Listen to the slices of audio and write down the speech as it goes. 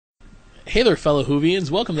Hey there, fellow Whovians.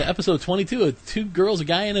 Welcome to episode 22 of Two Girls, a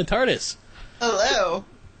Guy, and a TARDIS. Hello.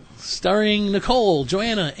 Starring Nicole,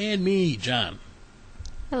 Joanna, and me, John.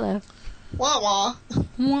 Hello. Wah wah.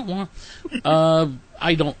 Wah, wah.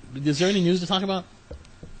 Is there any news to talk about?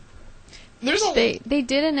 They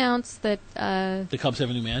did announce that... the Cubs have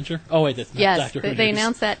a new manager? Oh, wait, that's yes, Doctor Who they news.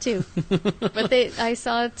 announced that too. But I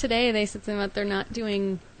saw today they said something about they're not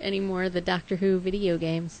doing any more of the Doctor Who video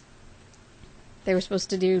games. They were supposed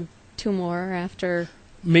to do 2 more after...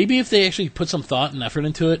 Maybe if they actually put some thought and effort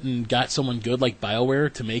into it and got someone good like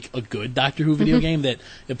BioWare to make a good Doctor Who video game that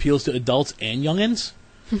appeals to adults and youngins,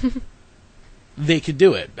 they could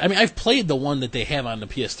do it. I mean, I've played the one that they have on the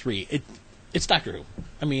PS3. It's Doctor Who.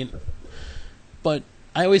 I mean, but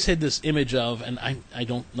I always had this image of, and I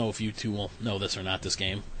don't know if you two will know this or not, this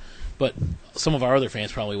game, but some of our other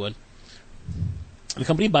fans probably would. The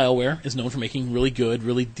company BioWare is known for making really good,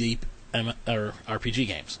 really deep RPG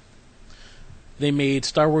games. They made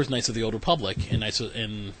Star Wars Knights of the Old Republic, and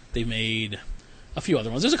they made a few other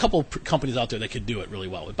ones. There's a couple of companies out there that could do it really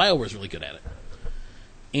well, but BioWare is really good at it.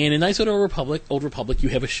 And in Knights of the Old Republic, you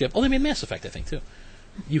have a ship. Oh, they made Mass Effect, I think, too.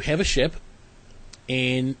 You have a ship,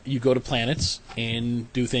 and you go to planets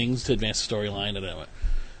and do things to advance the storyline.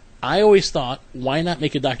 I always thought, why not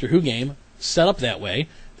make a Doctor Who game set up that way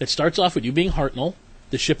that starts off with you being Hartnell,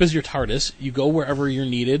 the ship is your TARDIS, you go wherever you're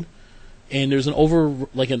needed, and there's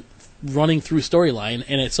a running through storyline,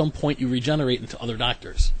 and at some point you regenerate into other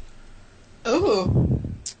Doctors. Ooh.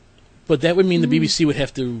 But that would mean the BBC would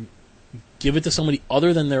have to give it to somebody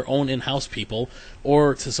other than their own in-house people,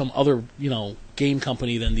 or to some other, game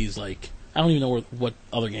company than these, I don't even know what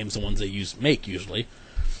other games the ones they make usually.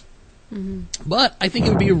 Mm-hmm. But I think it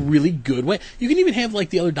would be a really good way. You can even have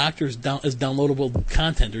the other Doctors as downloadable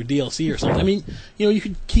content or DLC or something. I mean, you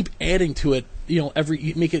could keep adding to it.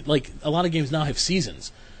 Make it a lot of games now have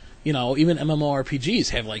seasons. Even MMORPGs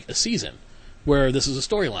have a season where this is a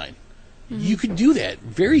storyline. Mm-hmm. You could do that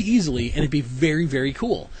very easily, and it'd be very, very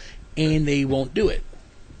cool. And they won't do it.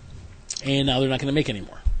 And now they're not going to make any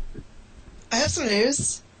more. I have some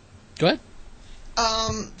news. Go ahead.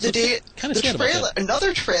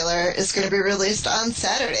 Another trailer is going to be released on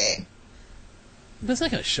Saturday. That's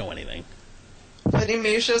not going to show anything. But you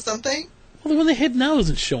may show something? Well, the one they have now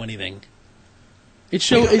doesn't show anything. I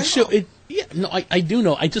do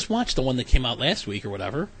know. I just watched the one that came out last week or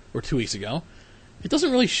whatever, or 2 weeks ago. It doesn't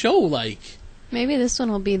really show Maybe this one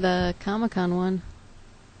will be the Comic-Con one.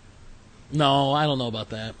 No, I don't know about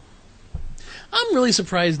that. I'm really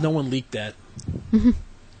surprised no one leaked that.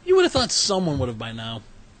 You would have thought someone would have by now.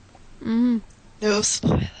 Mm-hmm. No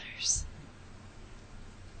spoilers.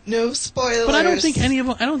 No spoilers. But I don't think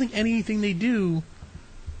anything they do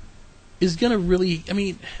is gonna really. I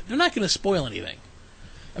mean, they're not gonna spoil anything.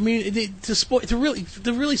 I mean, I mean, we know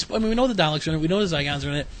the Daleks are in it. We know the Zygons are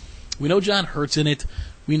in it. We know John Hurt's in it.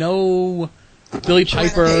 We know Billy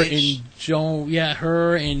Piper and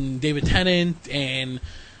her and David Tennant and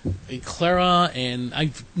Clara, and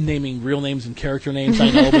I'm naming real names and character names,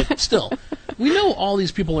 I know, but still. We know all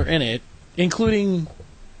these people are in it, including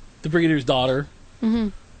the Brigadier's daughter. Mm-hmm.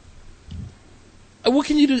 What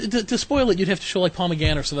can you do to spoil it? You'd have to show Paul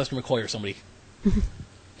McGann or Sylvester McCoy or somebody.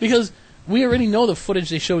 Because we already know the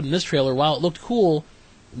footage they showed in this trailer, while it looked cool,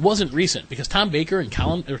 wasn't recent. Because Tom Baker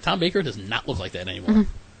does not look like that anymore.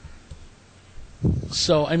 Mm-hmm.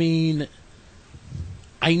 So, I mean,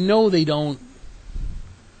 I know they don't.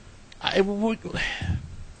 Matt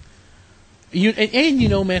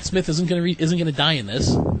Smith isn't going to die in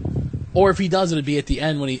this, or if he does, it'd be at the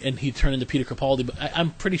end when he turned into Peter Capaldi. But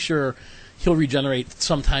I'm pretty sure he'll regenerate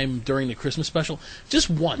sometime during the Christmas special, just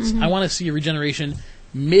once. Mm-hmm. I want to see a regeneration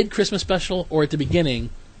mid-Christmas special or at the beginning,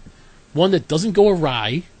 one that doesn't go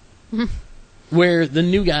awry, where the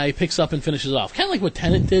new guy picks up and finishes off, kind of like what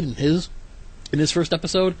Tennant did in his first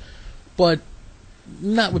episode, but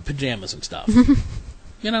not with pajamas and stuff. Mm-hmm.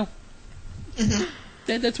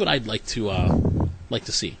 That's what I'd like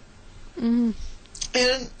to see. Mm-hmm.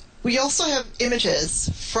 And we also have images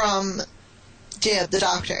from Dib, the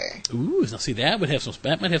Doctor. Ooh, now see, that might have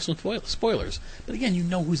some spoilers. But again, you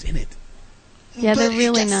know who's in it. Yeah, they're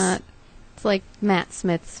really not. It's like Matt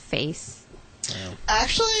Smith's face. Well,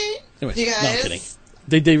 actually, anyways, you guys... No, I'm kidding.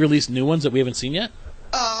 Did they release new ones that we haven't seen yet?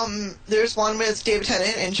 There's one with David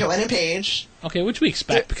Tennant and Joanna Page. Okay, which we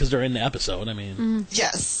expect because they're in the episode. I mean...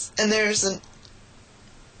 Yes, and there's an...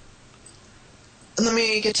 Let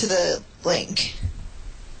me get to the link.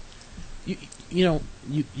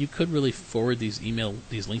 you could really forward these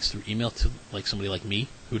links through email to like somebody like me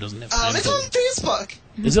who doesn't have time. It's on Facebook.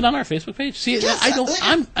 Is it on our Facebook page? See, Yes, I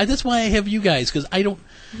don't. That's why I have you guys, because I don't.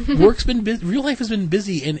 Work's been busy. Real life has been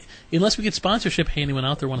busy, and unless we get sponsorship, hey, anyone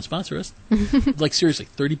out there want to sponsor us? Like seriously,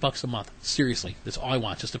 $30 a month. Seriously, that's all I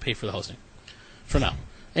want, just to pay for the hosting. For now,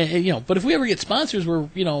 and but if we ever get sponsors, where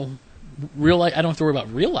real life, I don't have to worry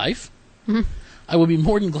about real life. I would be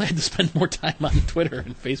more than glad to spend more time on Twitter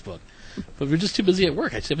and Facebook, but we're just too busy at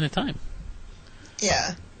work. I just haven't had time.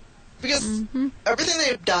 Yeah, because everything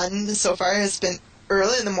they've done so far has been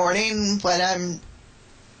early in the morning when I'm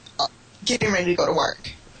getting ready to go to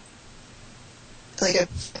work, like at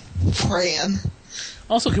 4 a.m.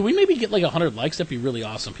 Also, can we maybe get like 100 likes? That'd be really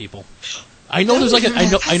awesome, people. I know there's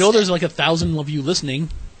I know there's like 1,000 of you listening.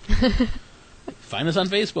 Find us on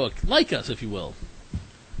Facebook. Like us, if you will.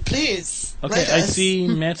 Please. Okay, like us.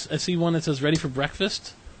 I see one that says ready for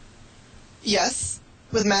breakfast. Yes,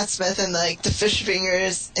 with Matt Smith and like the fish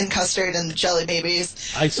fingers and custard and the jelly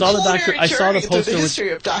babies. I saw the doctor. I saw the poster. The history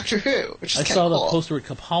of Doctor Who, which is I saw cool. the poster with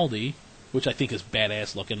Capaldi, which I think is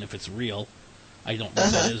badass looking. If it's real, I don't know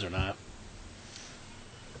if that is or not.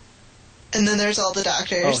 And then there's all the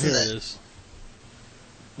doctors. Oh, here it is.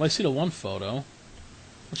 Well, I see the one photo. Well,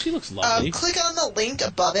 she looks lovely. Click on the link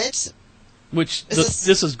above it. Which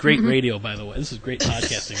this is great radio, by the way. This is great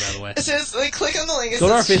podcasting, by the way. It says, click on the link. Go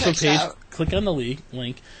to our Facebook page. Click on the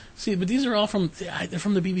link. See, but these are all from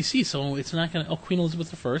the BBC, so it's not going to. Oh, Queen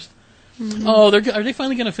Elizabeth I. Mm-hmm. Oh, are they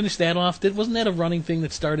finally going to finish that off? Wasn't that a running thing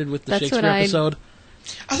that started with the Shakespeare episode?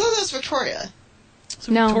 I thought that was Victoria.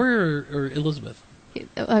 So no. Victoria or Elizabeth?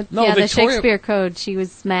 No, Victoria. The Shakespeare Code. She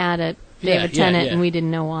was mad at David Tennant, and we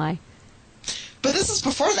didn't know why. But this is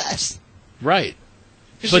before that. Right.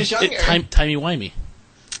 But timey-wimey.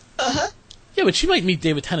 Uh-huh. Yeah, but she might meet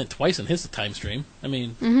David Tennant twice in his time stream. I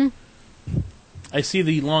mean, I see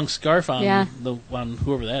the long scarf on on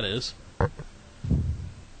whoever that is.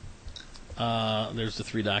 There's the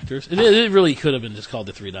Three Doctors. It really could have been just called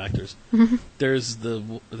the Three Doctors. There's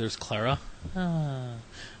Clara. John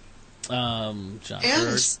and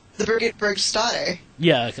the Brig's daughter.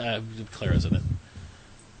 Yeah, Clara's in it.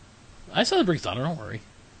 I saw the Brig's daughter. Don't worry.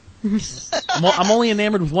 I'm only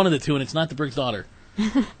enamored with one of the two, and it's not the Brig's daughter.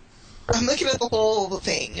 I'm looking at the whole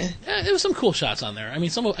thing. Yeah, there was some cool shots on there. I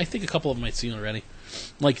mean, I think a couple of them I'd seen already,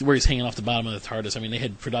 like where he's hanging off the bottom of the TARDIS. I mean, they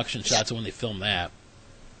had production shots of when they filmed that.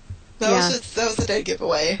 That was a dead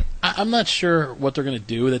giveaway. I'm not sure what they're going to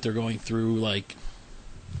do. That they're going through like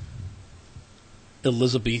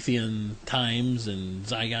Elizabethan times and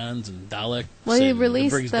Zygons and Daleks. Well, they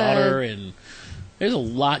released the Brig's daughter and. There's a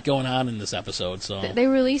lot going on in this episode. So they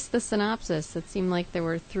released the synopsis. It seemed like there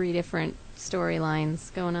were 3 different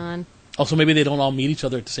storylines going on. Oh, so maybe they don't all meet each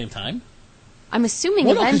other at the same time? I'm assuming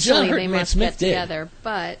eventually they must get together,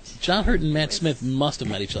 but... John Hurt and Matt Smith must have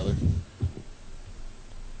met each other.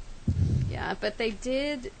 Yeah, but they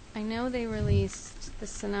did... I know they released the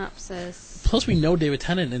synopsis. Plus, we know David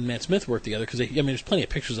Tennant and Matt Smith work together, because there's plenty of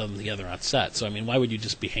pictures of them together on set, so, I mean, why would you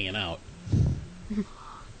just be hanging out?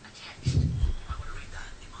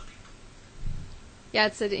 Yeah,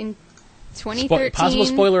 it said in 2013... Possible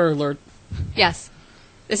spoiler alert. Yes.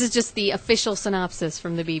 This is just the official synopsis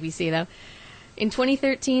from the BBC, though. In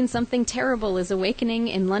 2013, something terrible is awakening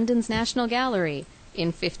in London's National Gallery. In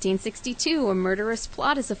 1562, a murderous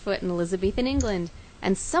plot is afoot in Elizabethan England.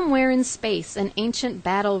 And somewhere in space, an ancient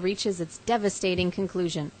battle reaches its devastating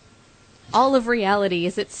conclusion. All of reality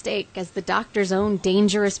is at stake as the Doctor's own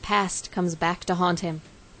dangerous past comes back to haunt him.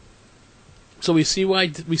 So we see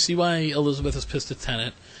why Elizabeth is pissed at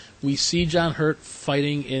Tennant. We see John Hurt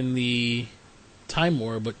fighting in the Time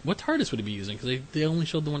War, but what TARDIS would he be using? Because they only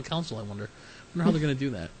showed the one console. I wonder how they're going to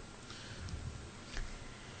do that.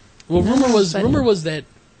 Well, rumor was that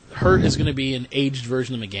Hurt is going to be an aged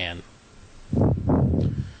version of McGann,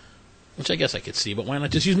 which I guess I could see. But why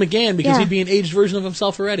not just use McGann, because he'd be an aged version of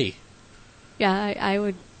himself already? Yeah, I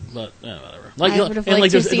would. But whatever. I would have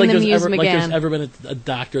liked to have seen them use McGann. Like there's ever been a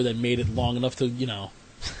doctor that made it long enough to,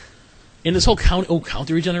 in this whole counter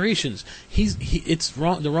regenerations, it's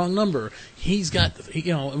wrong, the wrong number. He's got,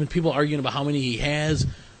 when people arguing about how many he has,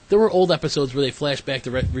 there were old episodes where they flash back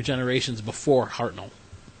to regenerations before Hartnell.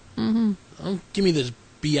 Mm-hmm. Don't give me this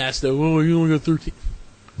BS though. Oh, you only got 13.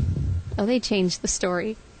 Oh, they changed the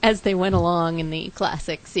story as they went along in the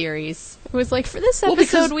classic series. It was like, for this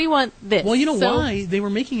episode, we want this. Well, why? They were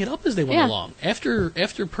making it up as they went along. After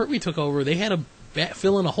Pertwee took over, they had to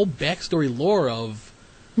fill in a whole backstory lore of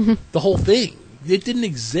the whole thing. It didn't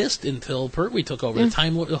exist until Pertwee took over.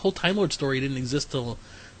 The whole Time Lord story didn't exist till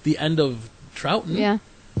the end of Troughton. Yeah.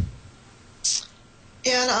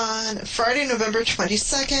 And on Friday, November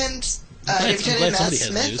 22nd, David Tennant and Matt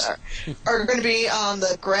Smith are going to be on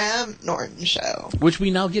the Graham Norton Show. Which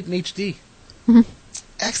we now get in HD.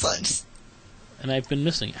 Excellent. And I've been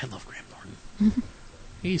missing. I love Graham Norton.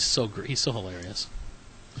 He's so great. He's so hilarious.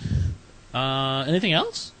 Anything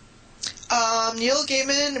else? Neil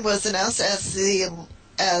Gaiman was announced as the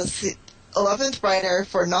 11th writer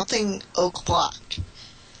for Nothing O'Clock.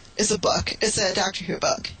 It's a book. It's a Doctor Who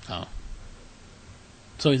book. Oh.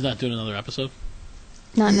 So he's not doing another episode?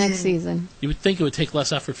 Not next season. You would think it would take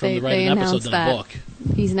less effort for him to write an episode than a book.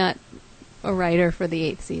 He's not a writer for the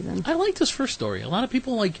 8th season. I liked his first story. A lot of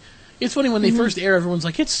people it's funny when they first air, everyone's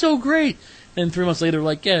like, it's so great. And 3 months later,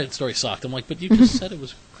 like, yeah, the story sucked. I'm like, but you just said it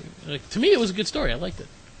was, to me, it was a good story. I liked it.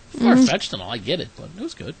 Far-fetched and all, I get it, but it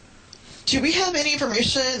was good. Do we have any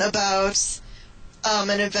information about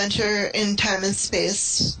an adventure in time and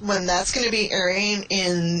space when that's going to be airing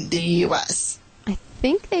in the U.S.? I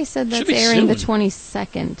think they said that's airing the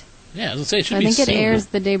 22nd. Yeah, I was going to say, it should be soon. I think it airs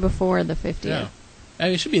the day before the 50th. Yeah. I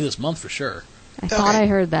mean, it should be this month for sure. I thought I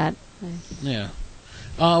heard that. Yeah.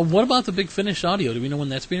 What about the Big Finish audio? Do we know when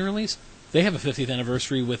that's being released? They have a 50th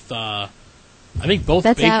anniversary with, I think both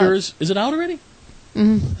Bakers. Out. Is it out already?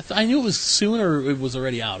 Mm-hmm. I knew it was soon, or it was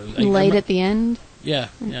already out. Late at the end? Yeah.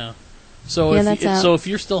 So if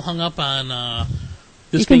you're still hung up on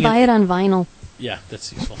this, you can buy it on vinyl. Yeah,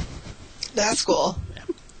 that's useful. That's cool.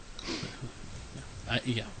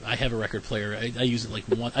 I have a record player. I use it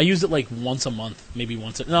like once a month, maybe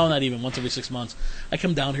once. No, not even once every 6 months. I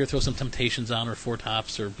come down here, throw some Temptations on, or Four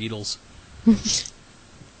Tops, or Beatles.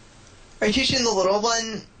 Are you teaching the little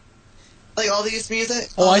one all these music?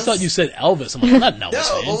 Oh, I thought you said Elvis. I'm like, I'm not an Elvis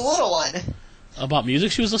fan. No, the little one. About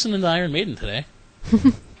music, she was listening to Iron Maiden today.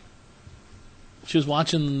 She was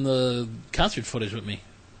watching the concert footage with me.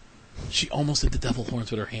 She almost did the devil horns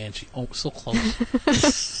with her hand. So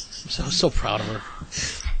close. I'm so proud of her.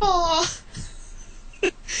 Aww.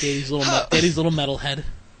 Daddy's little metalhead.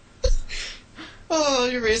 Oh,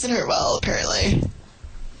 you're raising her well, apparently.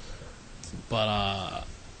 But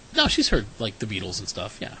no, she's heard the Beatles and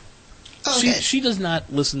stuff. Yeah. Okay. She does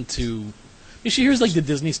not listen to. She hears the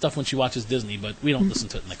Disney stuff when she watches Disney, but we don't listen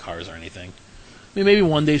to it in the cars or anything. I mean, maybe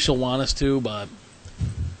one day she'll want us to, but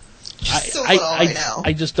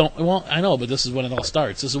I just don't. Well, I know, but this is when it all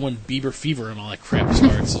starts. This is when Bieber fever and all that crap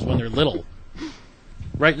starts. This is when they're little.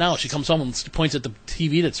 Right now, she comes home and points at the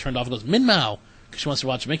TV that's turned off and goes, "Min Mao," because she wants to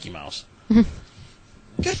watch Mickey Mouse.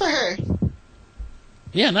 Good for her.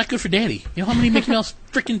 Yeah, not good for Daddy. You know how many Mickey Mouse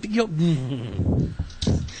freaking...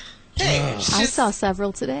 Hey, I saw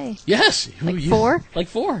several today. Yes. 4? Like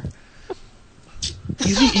 4.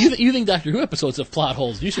 You think Doctor Who episodes have plot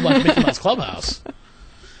holes. You should watch Mickey Mouse Clubhouse.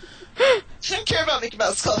 I don't care about Mickey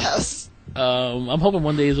Mouse Clubhouse. I'm hoping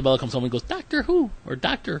one day Isabella comes home and goes, Doctor Who, or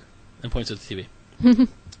Doctor, and points at the TV.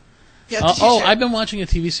 I've been watching a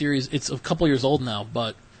TV series. It's a couple years old now,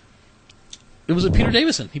 but it was with Peter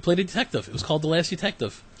Davison. He played a detective. It was called The Last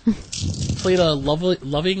Detective. He played a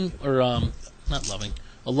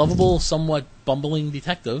a lovable, somewhat bumbling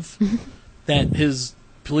detective that his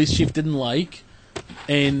police chief didn't like,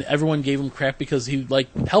 and everyone gave him crap because he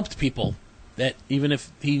helped people. That even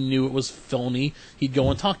if he knew it was phony, he'd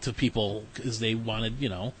go and talk to people because they wanted,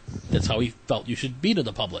 that's how he felt you should be to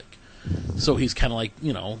the public. So he's kind of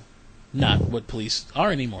not what police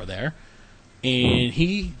are anymore there. And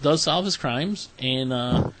he does solve his crimes,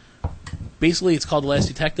 and basically it's called The Last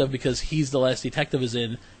Detective because he's the last detective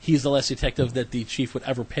he's the last detective that the chief would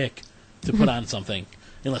ever pick to put on something,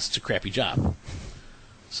 unless it's a crappy job.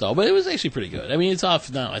 So, but it was actually pretty good. I mean, it's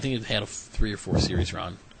off now. I think it had a 3 or 4 series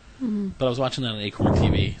run. Mm-hmm. But I was watching that on Acorn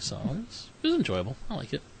TV, so it was enjoyable. I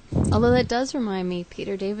like it. Although that does remind me,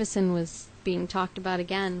 Peter Davison was being talked about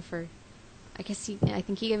again for, I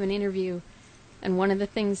think he gave an interview, and one of the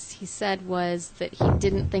things he said was that he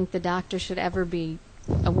didn't think the Doctor should ever be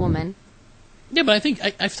a woman. Yeah, but I think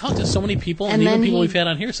I've talked to so many people, and even people we've had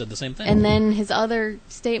on here said the same thing. And then his other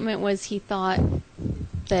statement was he thought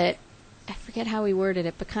that, I forget how he worded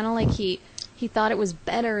it, but kind of like he thought it was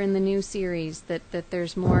better in the new series, that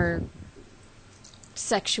there's more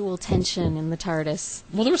sexual tension in the TARDIS.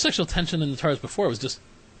 Well, there was sexual tension in the TARDIS before. It was just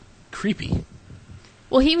creepy.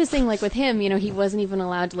 Well, he was saying, with him, he wasn't even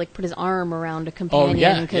allowed to, put his arm around a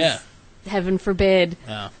companion. Because heaven forbid.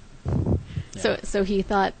 Yeah. So he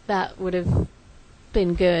thought that would have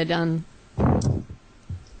been good on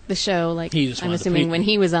the show. I'm assuming when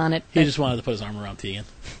he was on it. He just wanted to put his arm around Tegan.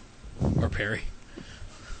 Or Perry.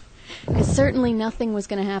 Because certainly nothing was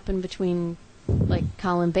going to happen between,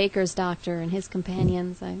 Colin Baker's Doctor and his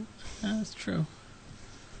companions. That's true.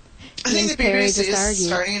 I think the BBC is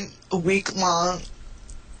starting a week-long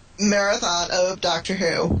marathon of Doctor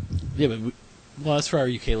Who. Yeah, but well, that's for our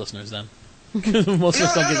UK listeners then. Most of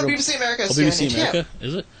us don't get BBC America. Oh, BBC America,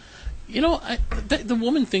 is it? You know, the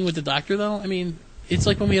woman thing with the Doctor, though. I mean, it's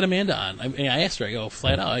like when we had Amanda on. I asked her. I go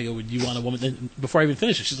flat out. I go, "Would you want a woman?" And before I even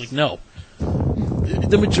finished it, she's like, "No."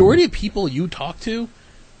 The majority of people you talk to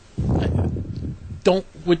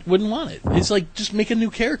wouldn't want it. It's like, just make a new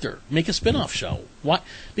character, make a spin-off show. Why?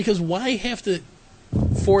 Because why have to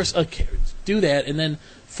force do that and then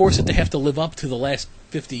force it to have to live up to the last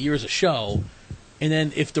 50 years of show, and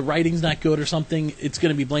then if the writing's not good or something, it's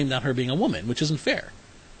going to be blamed on her being a woman, which isn't fair.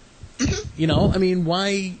 You know, I mean,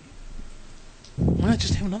 why not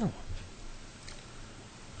just have another one?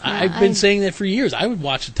 I've been saying that for years. I would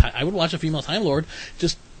watch a female Time Lord.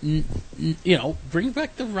 Just bring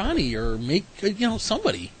back the Ronnie or make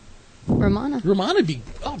somebody. Romana would be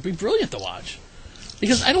brilliant to watch.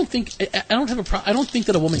 Because I don't think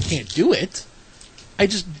that a woman can't do it. I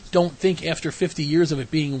just don't think after 50 years of it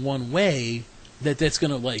being one way that's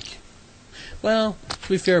gonna Well, to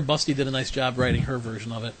be fair, Busty did a nice job writing her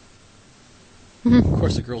version of it. Of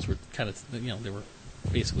course, the girls were kind of they were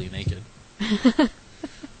basically naked.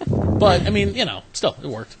 But I mean, still it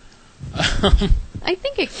worked. I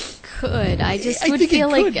think it could. I just would feel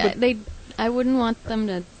like I wouldn't want them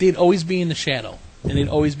to. They'd always be in the shadow, and they'd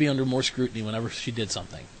always be under more scrutiny whenever she did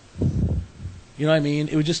something. You know what I mean?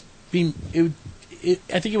 It would just be.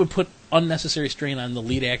 I think it would put unnecessary strain on the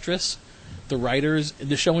lead actress, the writers,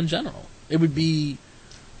 the show in general. There'd be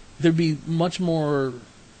much more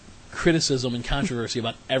criticism and controversy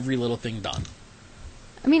about every little thing done.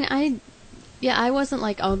 I mean, I wasn't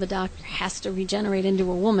like, oh, the Doctor has to regenerate into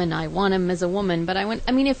a woman. I want him as a woman. But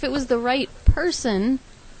if it was the right person,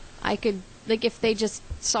 I could, if they just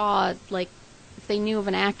saw, if they knew of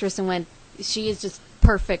an actress and went, she is just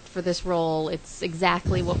perfect for this role. It's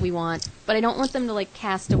exactly what we want. But I don't want them to,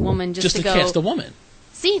 cast a woman just to go. Cast a woman.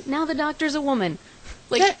 See, now the Doctor's a woman.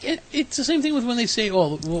 It's the same thing with when they say,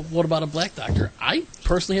 "Oh, well, what about a black Doctor?" I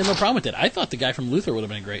personally had no problem with it. I thought the guy from Luther would have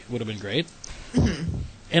been great.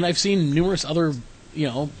 And I've seen numerous other,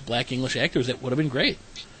 black English actors that would have been great.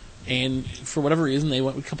 And for whatever reason, they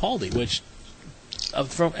went with Capaldi, which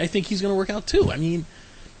I think he's going to work out too. I mean,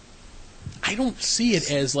 I don't see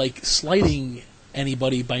it as slighting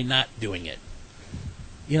anybody by not doing it.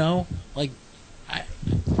 To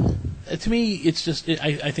me, it's just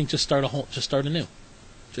I think just start anew.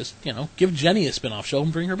 Just give Jenny a spin-off show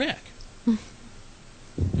and bring her back. I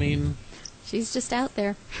mean, she's just out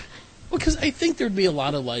there. Well, because I think there'd be a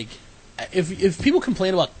lot of if people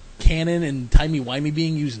complain about canon and timey-wimey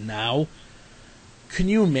being used now, can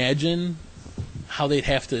you imagine how they'd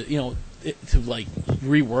have to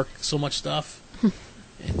rework so much stuff?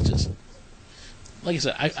 It's just like I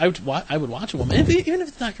said, I would watch a woman. Even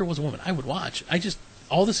if the Doctor was a woman, I would watch.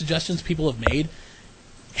 All the suggestions people have made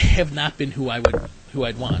have not been who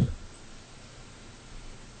I'd want.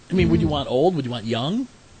 I mean, would you want old? Would you want young?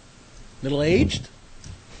 Middle-aged?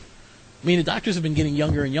 I mean, the Doctors have been getting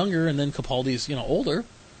younger and younger, and then Capaldi's, older.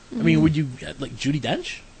 I mean, would you Judi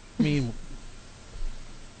Dench? I mean,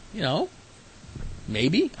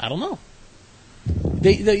 maybe. I don't know.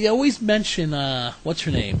 They always mention what's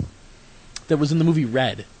her name that was in the movie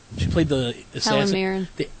Red. She played the assassin. Helen Mirren.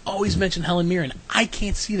 They always mention Helen Mirren. I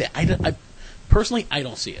can't see that. I personally, I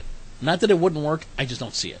don't see it. Not that it wouldn't work. I just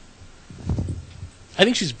don't see it. I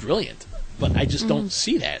think she's brilliant, but I just don't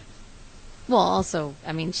see that. Well, also,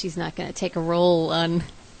 I mean, she's not going to take a role on.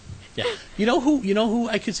 Yeah, you know who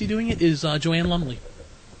I could see doing it is Joanne Lumley.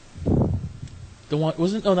 The one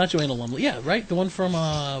not Joanna Lumley. Yeah, right. The one from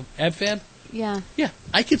AbFab. Yeah. Yeah,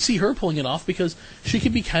 I could see her pulling it off because she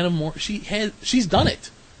could be kind of more. She's done it.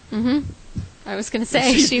 I was going to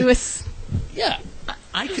say she was. Yeah,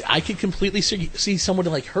 I could completely see someone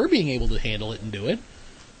like her being able to handle it and do it.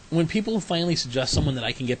 When people finally suggest someone that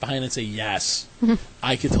I can get behind and say yes,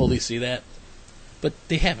 I could totally see that, but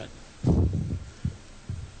they haven't.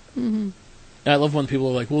 And I love when people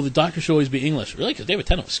are like, "Well, the Doctor should always be English." Really? Because David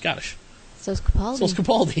Tennant was Scottish. So's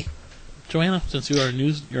Capaldi. Joanna, since you're a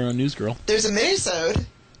news girl. There's a minisode,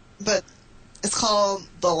 but it's called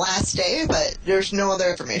The Last Day, but there's no other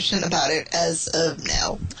information about it as of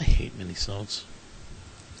now. I hate minisodes.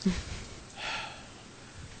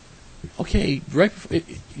 Okay, right before,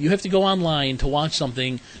 you have to go online to watch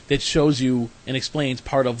something that shows you and explains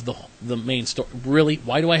part of the main story. Really?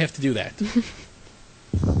 Why do I have to do that?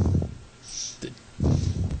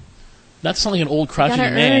 Not to sound like an old crotchety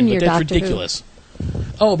man, but that's ridiculous.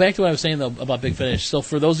 Oh, back to what I was saying though about Big Finish. So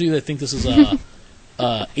for those of you that think this is a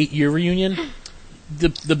 8-year reunion,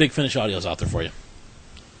 the Big Finish audio is out there for you.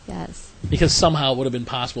 Yes. Because somehow it would have been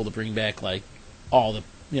possible to bring back all the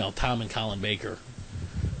Tom and Colin Baker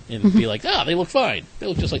and be like, they look fine. They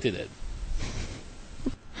look just like they did.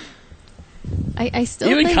 I still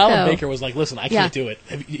even think, Colin though, Baker was like, listen, I can't do it.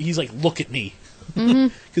 He's like, look at me.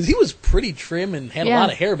 Because he was pretty trim and had a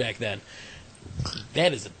lot of hair back then.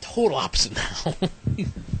 That is the total opposite now.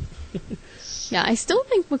 Yeah, I still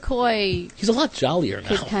think McCoy... He's a lot jollier now.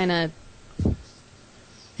 Could kind of...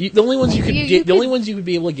 The only ones you could get, the only ones you would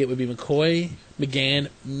be able to get would be McCoy, McGann,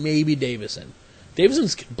 maybe Davison.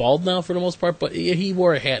 Davison's bald now for the most part, but he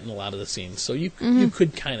wore a hat in a lot of the scenes, so you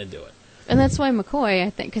could kind of do it. And that's why McCoy, I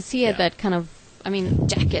think, because he had that kind of,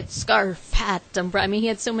 jacket, scarf, hat, umbrella. He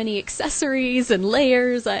had so many accessories and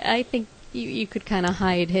layers. I think you could kind of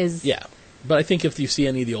hide his... Yeah, but I think if you see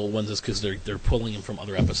any of the old ones, it's because they're pulling him from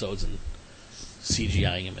other episodes and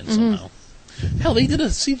CGIing him in somehow. Hell, they did a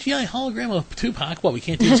CGI hologram of Tupac. What, we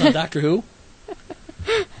can't do this on Doctor Who?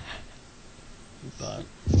 But,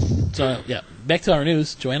 so, yeah, back to our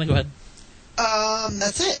news. Joanna, go ahead.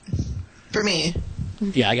 That's it for me.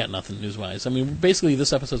 Yeah, I got nothing news-wise. Basically,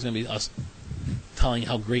 this episode's going to be us telling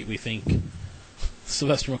how great we think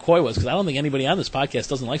Sylvester McCoy was, because I don't think anybody on this podcast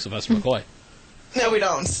doesn't like Sylvester McCoy. No, we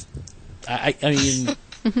don't. I mean,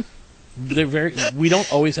 we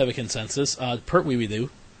don't always have a consensus. Pertwee we do.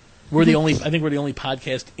 We're the only. I think we're the only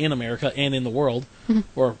podcast in America and in the world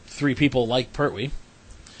where 3 people like Pertwee.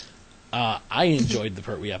 I enjoyed the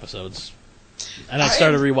Pertwee episodes, and I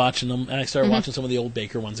started rewatching them, and I started watching some of the old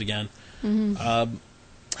Baker ones again.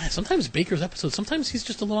 Sometimes Baker's episodes, sometimes he's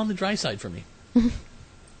just a little on the dry side for me.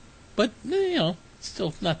 But,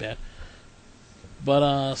 still not bad.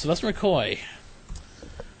 But Sylvester McCoy,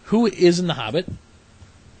 who is in The Hobbit,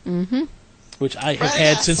 which I have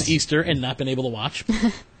had since Easter and not been able to watch.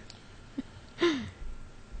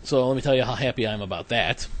 So let me tell you how happy I am about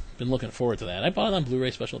that. Been looking forward to that. I bought it on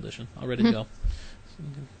Blu-ray Special Edition. All ready to go.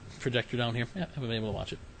 Projector down here. Yeah, I haven't been able to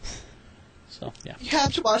watch it. So, yeah. You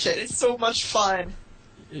have to watch it. It's so much fun.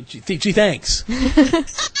 Gee, thanks.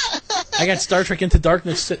 I got Star Trek Into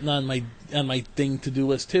Darkness sitting on my to-do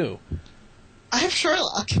list, too. I have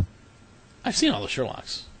Sherlock. I've seen all the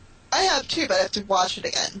Sherlocks. I have, too, but I have to watch it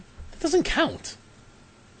again. That doesn't count.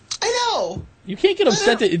 I know. You can't get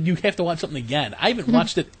upset that you have to watch something again. I haven't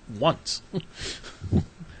watched it once.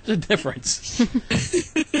 There's a difference.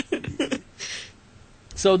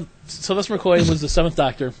 So, Sylvester McCoy was the 7th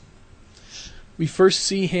Doctor. We first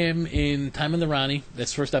see him in Time in the Rani.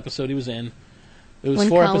 That's the first episode he was in. It was when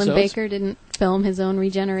 4 Colin episodes. Baker didn't film his own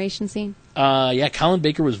regeneration scene. Yeah, Colin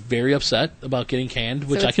Baker was very upset about getting canned,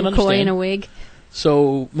 which I can McCoy understand. in a wig.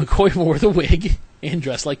 So McCoy wore the wig and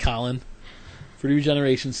dressed like Colin for the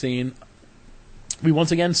regeneration scene. We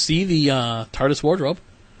once again see the TARDIS wardrobe.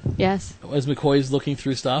 Yes. As McCoy's looking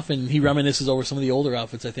through stuff, and he reminisces over some of the older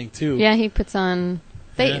outfits, I think, too. Yeah, he puts on...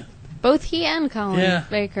 Both he and Colin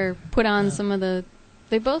Baker put on some of the...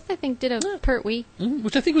 They both, I think, did a Pertwee.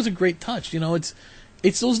 Which I think was a great touch.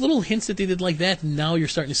 It's those little hints that they did like that, and now you're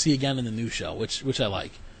starting to see again in the new show, which I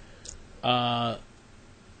like. The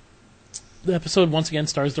episode, once again,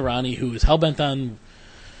 stars Durrani, who is hell-bent on...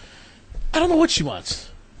 I don't know what she wants.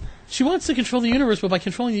 She wants to control the universe, but by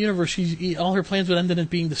controlling the universe, all her plans would end in it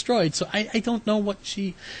being destroyed. So I don't know what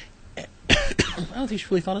she... I don't think she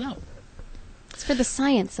really thought it out. It's for the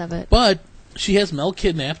science of it. But she has Mel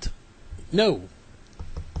kidnapped. No.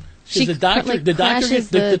 The doctor,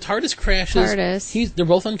 the TARDIS crashes. They're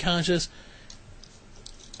both unconscious.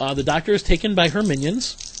 The doctor is taken by her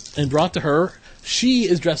minions and brought to her. She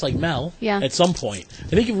is dressed like Mel at some point.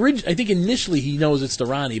 I think initially he knows it's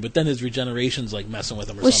Durrani, but then his regeneration's like messing with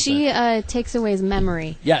him or something. She takes away his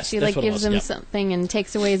memory. Yes, she that's what gives him something and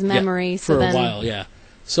takes away his memory. For a while, yeah.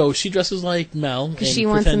 So she dresses like Mel and she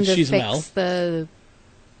wants him to she's fix Mel. the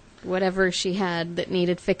whatever she had that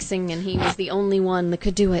needed fixing, and he was the only one that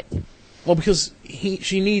could do it. Well, because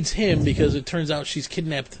she needs him, because it turns out she's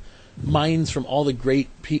kidnapped minds from all the great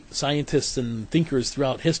scientists and thinkers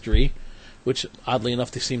throughout history, which, oddly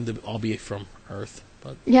enough, they seem to all be from Earth.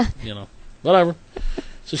 But, whatever.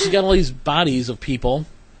 So she's got all these bodies of people.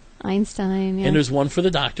 Einstein, And there's one for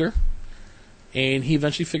the doctor. And he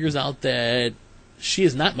eventually figures out that she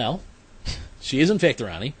is not Mel. She is, in fact,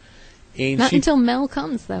 Durrani. Not until Mel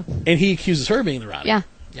comes, though. And he accuses her of being Durrani.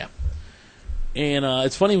 Yeah. And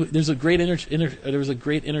it's funny. There's a great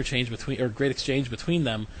interchange between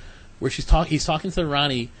them, where he's talking to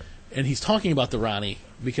Durrani, and he's talking about Durrani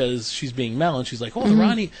because she's being Mel, and she's like, "Oh,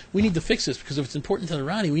 Durrani, we need to fix this because if it's important to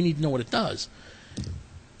Durrani, we need to know what it does."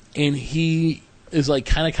 And he is like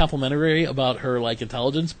kind of complimentary about her like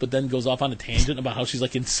intelligence, but then goes off on a tangent about how she's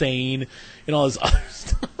like insane and all this other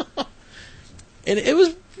stuff. And it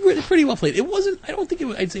was pretty well played. It wasn't. I don't think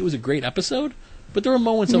I'd say it was a great episode, But there were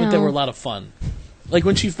moments of it that were a lot of fun. Like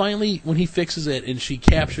when he fixes it and she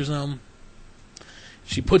captures him,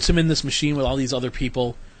 she puts him in this machine with all these other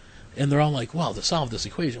people, and they're all like, wow, to solve this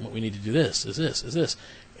equation, what we need to do is this.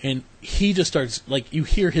 And he just starts, like, you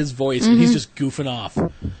hear his voice, and he's just goofing off.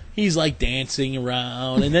 He's, like, dancing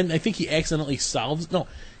around, and then I think he accidentally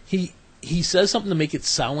he says something to make it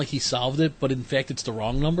sound like he solved it, but in fact it's the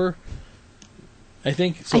wrong number. I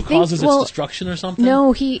think so. It causes its destruction or something.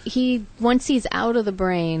 No, he once he's out of the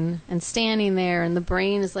brain and standing there, and the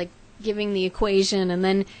brain is like giving the equation, and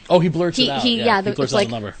then he blurts it out. He blurts it's out like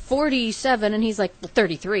the number 47, and he's like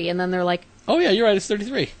 33, and then they're like, oh yeah, you're right, it's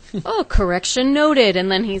 33. oh, correction noted,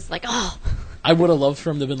 and then he's like, oh. I would have loved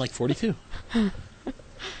for him to have been like 42. I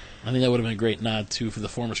think that would have been a great nod for the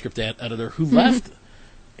former script editor who left.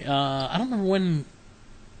 I don't remember when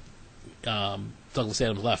Douglas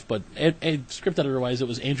Adams left, but script editor-wise, it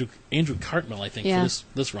was Andrew Cartmel, I think, for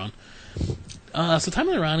this run. So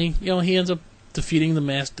Timely Ronnie, he ends up defeating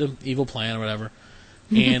the evil plan or whatever,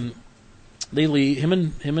 and they leave. Him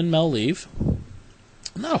and Mel leave.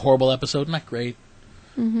 Not a horrible episode, not great.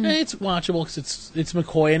 It's watchable because it's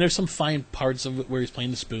McCoy, and there's some fine parts of it where he's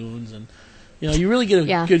playing the spoons, and you really get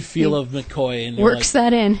a good feel of McCoy. And works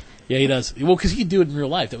that in. Yeah, he does. Well, because he'd do it in real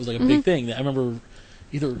life. That was like a big thing. I remember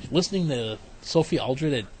either listening to Sophie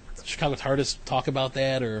Aldred at Chicago TARDIS talk about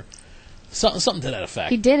that, or something to that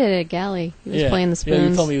effect. He did it at Galley. He was playing the spoons. Yeah,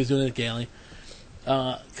 he told me he was doing it at Galley.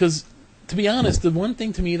 Because, to be honest, the one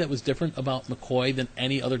thing to me that was different about McCoy than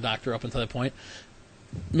any other Doctor up until that point,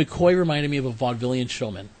 McCoy reminded me of a vaudevillian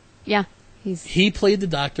showman. Yeah. He played the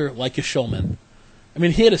Doctor like a showman. I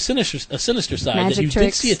mean, he had a sinister side magic that you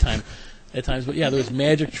tricks. did see at times. But yeah, there was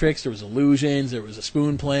magic tricks, there was illusions, there was a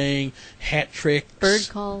spoon playing, hat tricks,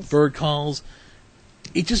 bird calls.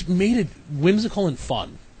 It just made it whimsical and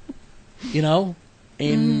fun,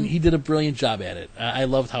 And he did a brilliant job at it. I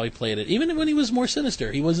loved how he played it, even when he was more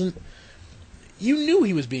sinister. He wasn't. You knew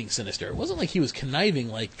he was being sinister. It wasn't like he was conniving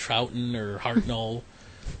like Troughton or Hartnell,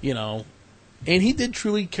 And he did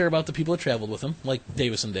truly care about the people that traveled with him, like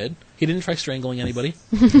Davison did. He didn't try strangling anybody.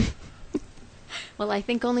 Well, I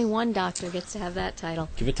think only one Doctor gets to have that title.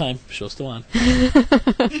 Give it time. Show's still on.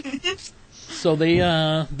 So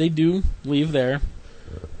they do leave there.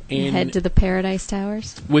 And head to the Paradise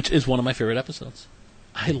Towers. Which is one of my favorite episodes.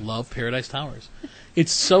 I love Paradise Towers.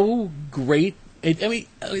 It's so great. The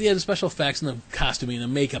special effects and the costuming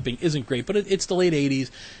and the makeuping isn't great, but it's the late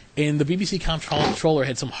 80s, and the BBC controller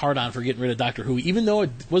had some hard-on for getting rid of Doctor Who, even though it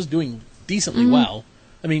was doing decently well.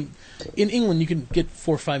 I mean, in England, you can get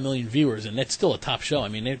 4 or 5 million viewers, and that's still a top show. I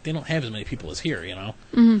mean, they don't have as many people as here,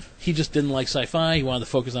 He just didn't like sci-fi. He wanted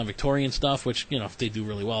to focus on Victorian stuff, which, they do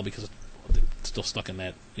really well because they're still stuck in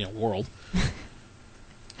that, world.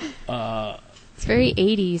 It's very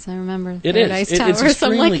 80s, I remember. It Paradise is. It's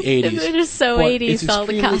extremely 80s. It is so 80s, all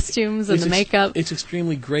the costumes and the makeup. It's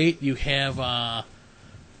extremely great. You have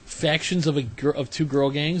factions of two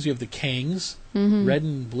girl gangs. You have the Kangs, red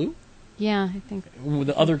and blue. Yeah, I think.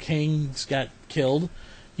 The other Kangs got killed.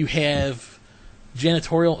 You have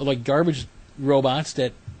janitorial, like garbage robots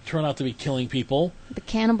that turn out to be killing people. The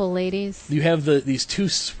cannibal ladies. You have these two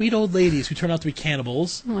sweet old ladies who turn out to be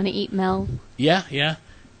cannibals. Want to eat Mel. Yeah.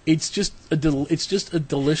 It's just a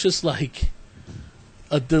delicious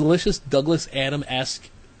Douglas Adam-esque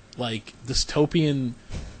dystopian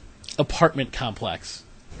apartment complex,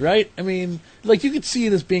 right? I mean, you could see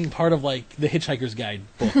this being part of the Hitchhiker's Guide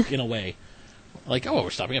book in a way. We're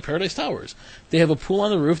stopping at Paradise Towers. They have a pool on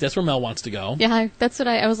the roof. That's where Mel wants to go. Yeah, that's what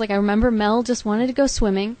I was like. I remember Mel just wanted to go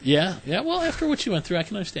swimming. Yeah. Well, after what she went through, I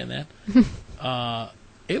can understand that.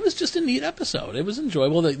 It was just a neat episode. It was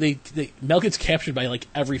enjoyable. Mel gets captured by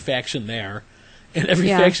every faction there, and every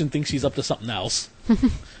faction thinks she's up to something else.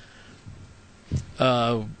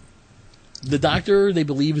 The Doctor, they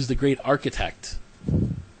believe, is the great architect,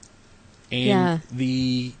 and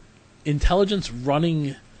the intelligence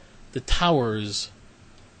running the towers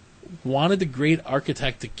wanted the great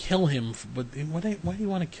architect to kill him. But why do you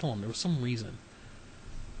want to kill him? There was some reason.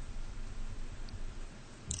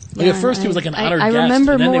 At first he was an honored guest, and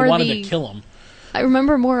then they wanted to kill him. I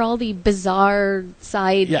remember more all the bizarre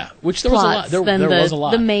side which there was a lot. There was a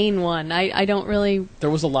lot. The main one. I don't really... There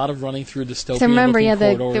was a lot of running through dystopian I remember,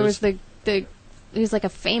 corridors. there was he was a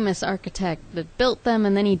famous architect that built them,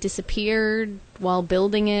 and then he disappeared while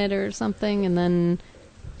building it or something, and then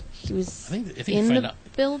he was in the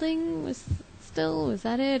building. Was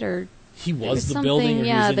that it? Or he was the building, or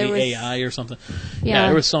he was in the AI or something. Yeah,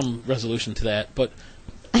 there was some resolution to that, but...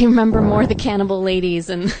 I remember more the cannibal ladies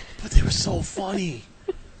But they were so funny.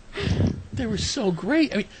 They were so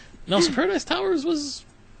great. I mean, Paradise Towers was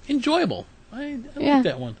enjoyable. I like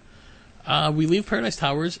that one. We leave Paradise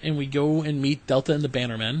Towers and we go and meet Delta and the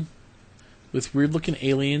Bannermen with weird-looking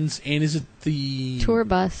aliens. And is it the tour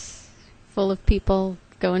bus full of people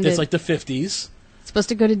going? It's like the 50s. Supposed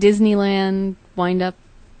to go to Disneyland, wind up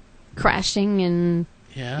crashing in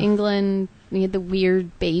England. We had the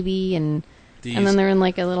weird baby, and then they're in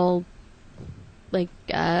like a little, like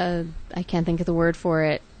I can't think of the word for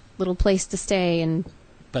it. Little place to stay and.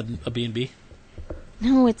 But a B&B.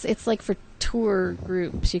 No, it's like for tour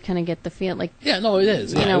groups. You kind of get the feel like it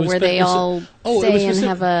is. You know, where they all stay and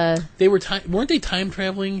have a. They weren't they time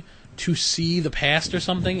traveling to see the past or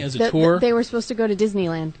something as a tour? They were supposed to go to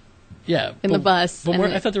Disneyland. Yeah, the bus. But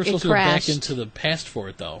I thought they were supposed to go back into the past for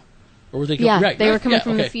it, though. Or were they? They were coming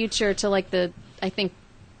from the future to like I think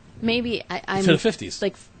maybe I'm to the 50s,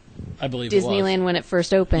 like I believe Disneyland it was. when it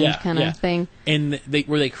first opened, kind of thing. And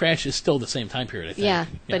where they crash is still the same time period, I think. Yeah,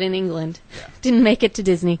 but in England, didn't make it to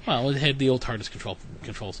Disney. Well, it had the old TARDIS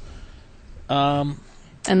controls. And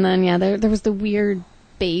then there was the weird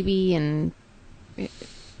baby, and it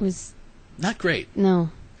was not great. No.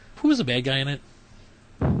 Who was the bad guy in it?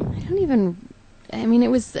 I don't even. I mean,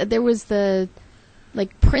 there was the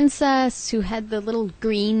like princess who had the little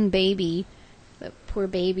green baby, the poor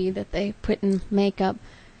baby that they put in makeup,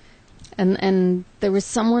 and there was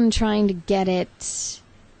someone trying to get it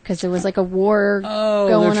because there was like a war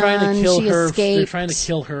going they're trying on. To kill she her. escaped. They're trying to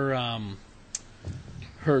kill her.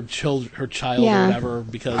 Her child or whatever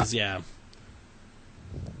because yeah,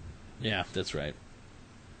 that's right.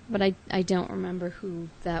 But I don't remember who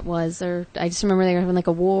that was, or I just remember they were having like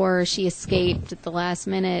a war. She escaped at the last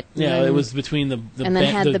minute. Yeah, it was between the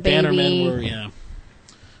Bannermen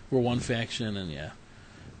were one faction, and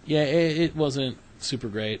it wasn't super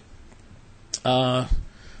great.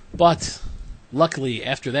 But luckily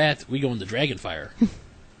after that we go into Dragonfire,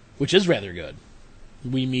 which is rather good.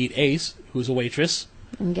 We meet Ace, who's a waitress,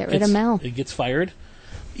 and get rid of Mel. It gets fired.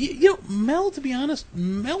 You know, Mel. To be honest,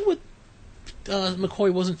 Mel with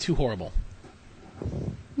McCoy wasn't too horrible.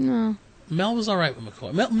 No. Mel was all right with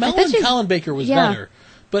McCoy. Mel and Colin Baker was better.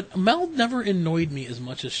 But Mel never annoyed me as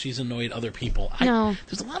much as she's annoyed other people. No.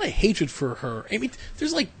 There's a lot of hatred for her. I mean,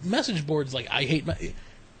 there's like message boards like, I hate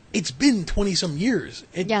it's been 20-some years.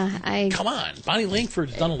 Come on. Bonnie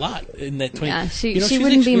Langford's done a lot in that 20... Yeah, she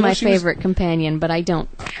wouldn't be my favorite companion, but I don't...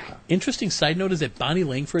 Interesting side note is that Bonnie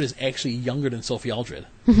Langford is actually younger than Sophie Aldred.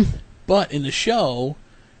 But in the show...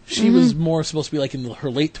 She was more supposed to be like in her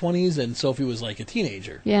late 20s, and Sophie was like a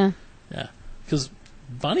teenager. Yeah. Yeah. Because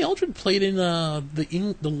Bonnie Aldred played in the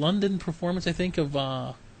London performance, I think,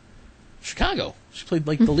 of Chicago. She played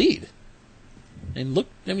like the lead. And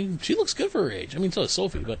she looks good for her age. I mean, so does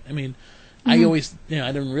Sophie, but I mean, I always,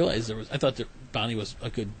 I didn't realize I thought that Bonnie was a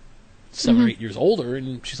good 7 or 8 years older,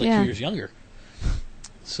 and she's like 2 years younger.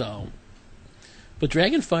 So, but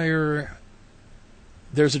Dragonfire,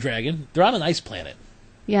 there's a dragon. They're on an ice planet.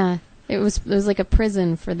 Yeah, it was like a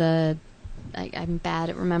prison for the. I'm bad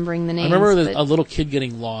at remembering the names. I remember a little kid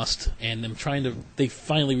getting lost, and they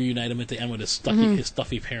finally reunite him at the end with his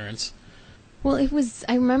stuffy parents. Well,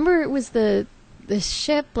 I remember it was the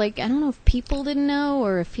ship. Like, I don't know if people didn't know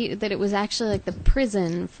or that it was actually like the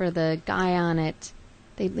prison for the guy on it.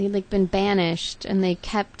 They'd like been banished, and they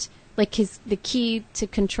kept like the key to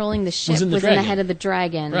controlling the ship was in the head of the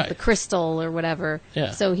dragon, the crystal or whatever.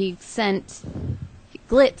 Yeah. So he sent.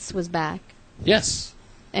 Glitz was back. Yes.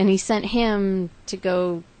 And he sent him to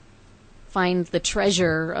go find the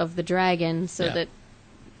treasure of the dragon so that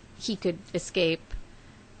he could escape.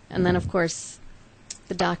 And then, of course,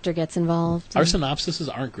 the doctor gets involved. Our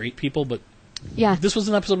synopsises aren't great, people, but this was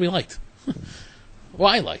an episode we liked.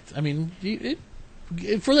 Well, I liked. I mean,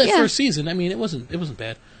 for that first season, I mean, it wasn't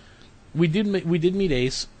bad. We did meet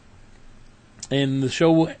Ace, and the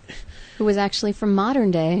show... Who was actually from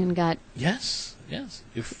modern day and got... Yes.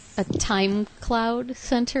 A time cloud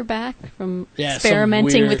sent her back from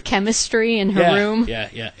experimenting with chemistry in her room.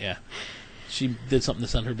 Yeah. She did something to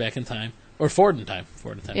send her back in time. Or forward in time.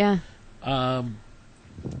 Yeah. You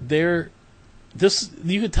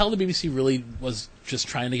could tell the BBC really was just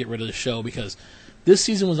trying to get rid of the show because this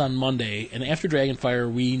season was on Monday, and after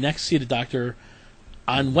Dragonfire, we next see the Doctor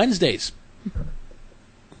on Wednesdays.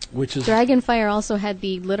 Which is Dragonfire also had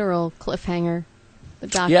the literal cliffhanger. The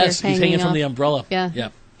Doctor he's hanging from the umbrella. Yeah.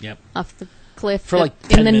 Yep. Off the cliff. For like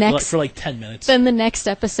 10 minutes. Then the next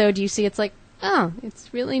episode you see it's like, oh,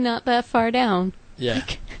 it's really not that far down. Yeah.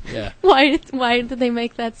 Yeah. Why did they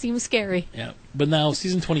make that seem scary? Yeah. But now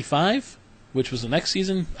season 25, which was the next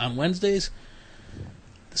season on Wednesdays,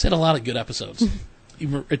 this had a lot of good episodes.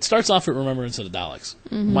 It starts off with Remembrance of the Daleks.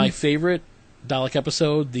 Mm-hmm. My favorite Dalek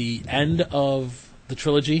episode, the end of the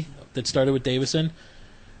trilogy that started with Davison.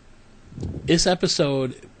 This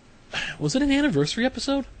episode, was it an anniversary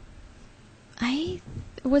episode?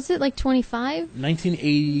 Was it like 25?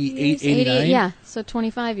 1988, 89? Yeah, so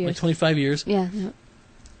 25 years. Like 25 years. Yeah.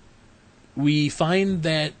 We find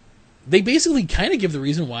that they basically kind of give the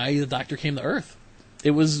reason why the Doctor came to Earth.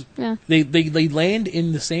 It was they land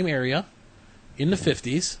in the same area in the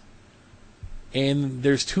 50s, and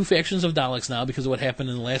there's two factions of Daleks now because of what happened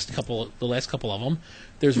in the last couple of them.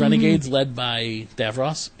 There's Renegades led by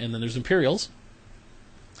Davros, and then there's Imperials.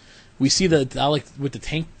 We see the Dalek with the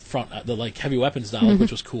tank front, the like heavy weapons Dalek,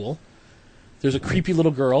 which was cool. There's a creepy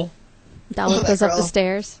little girl. Dalek goes up the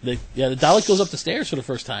stairs. The Dalek goes up the stairs for the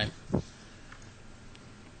first time.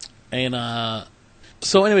 And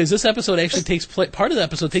so, anyways, this episode actually takes part of the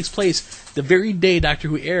episode takes place the very day Doctor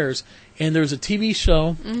Who airs, and there's a TV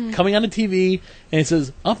show coming on the TV, and it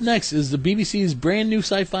says, "Up next is the BBC's brand new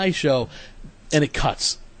sci-fi show," and it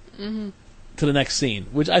cuts to the next scene,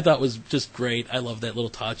 which I thought was just great. I love that little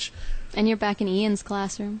touch. And you're back in Ian's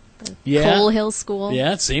classroom, the Coal Hill School.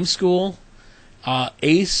 Yeah, same school.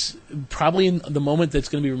 Ace, probably in the moment that's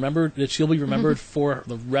going to be remembered, that she'll be remembered for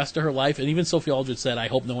the rest of her life. And even Sophie Aldred said, I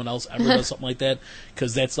hope no one else ever does something like that,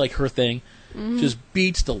 because that's like her thing. Just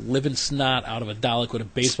beats the living snot out of a Dalek with a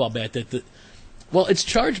baseball bat. Well, it's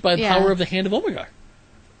charged by the power of the hand of Omega.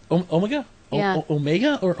 Omega? Yeah.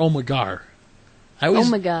 Omega or Omegar?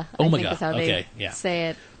 Omega, I think Omega. is how they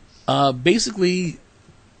say it. Basically,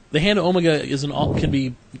 the hand of Omega can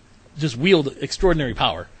be just wield extraordinary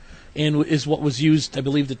power. And is what was used, I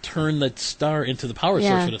believe, to turn the star into the power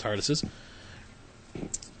source for the TARDISes.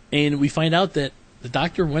 And we find out that the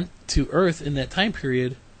Doctor went to Earth in that time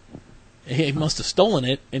period. He must have stolen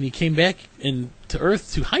it, and he came back to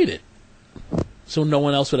Earth to hide it, so no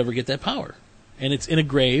one else would ever get that power. And it's in a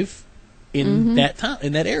grave in that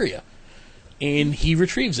area. And he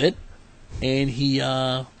retrieves it, and he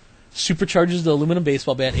supercharges the aluminum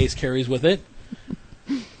baseball bat Ace carries with it.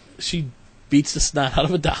 She beats the snot out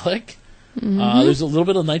of a Dalek. There's a little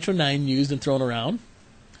bit of Nitro 9 used and thrown around.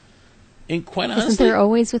 And quite honestly... Isn't there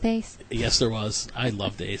always with Ace? Yes, there was. I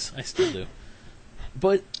loved Ace. I still do.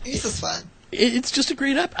 But... Ace is fun. It's just a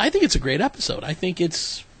great I think it's a great episode. I think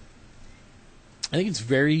it's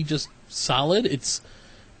very just solid. It's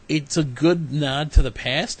a good nod to the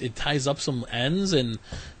past. It ties up some ends, and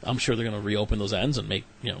I'm sure they're going to reopen those ends and make,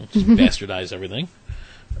 just bastardize everything.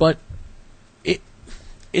 But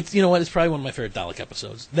it's you know what? It's probably one of my favorite Dalek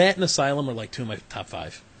episodes. That and Asylum are like two of my top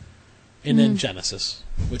 5, and then Genesis,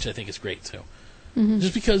 which I think is great too.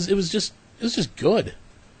 Just because it was just good.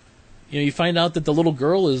 You find out that the little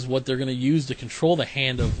girl is what they're going to use to control the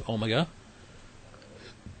hand of Omega.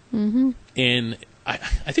 And I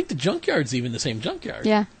think the junkyard's even the same junkyard.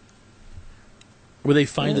 Yeah. Where they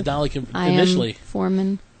find the Dalek initially.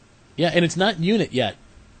 Foreman. Yeah, and it's not Unit yet.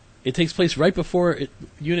 It takes place right before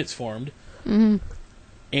Unit's formed.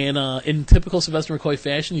 And in typical Sylvester McCoy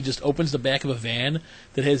fashion, he just opens the back of a van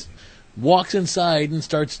that walks inside and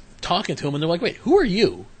starts talking to him, and they're like, wait, who are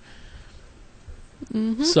you?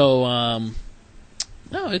 So,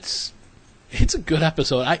 no, it's a good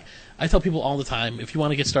episode. I tell people all the time, if you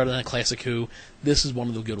want to get started on Classic Who, this is one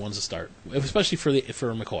of the good ones to start, especially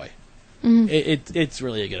for McCoy. It's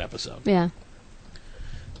really a good episode. Yeah.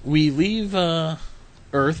 We leave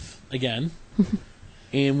Earth again,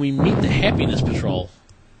 and we meet the Happiness Patrol.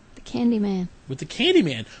 Candyman. With the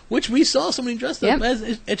Candyman, which we saw somebody dressed up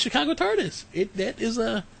as at Chicago TARDIS.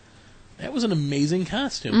 That was an amazing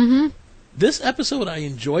costume. This episode I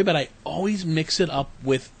enjoy, but I always mix it up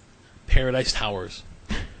with Paradise Towers.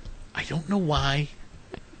 I don't know why.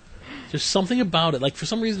 There's something about it. Like, for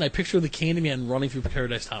some reason, I picture the Candyman running through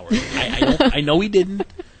Paradise Towers. I know he didn't.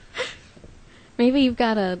 Maybe you've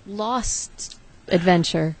got a lost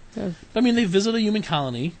adventure. I mean, they visit a human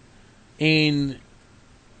colony, and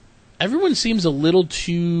everyone seems a little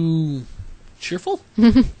too cheerful.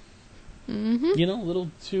 A little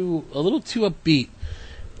too upbeat.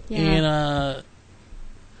 Yeah. And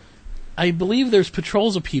I believe there's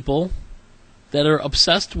patrols of people that are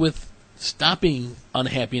obsessed with stopping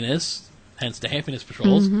unhappiness, hence the happiness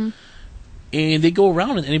patrols. And they go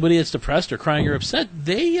around, and anybody that's depressed or crying or upset,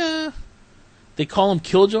 they call them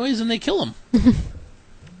killjoys, and they kill them.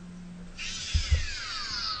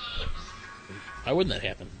 Why wouldn't that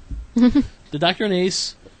happen? The Doctor and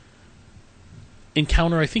Ace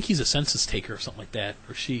encounter, I think he's a census taker or something like that,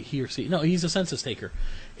 or he or she. No, he's a census taker,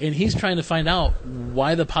 and he's trying to find out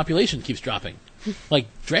why the population keeps dropping, like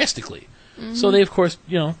drastically. So they, of course,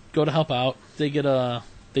 go to help out. They get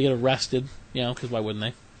arrested, because why wouldn't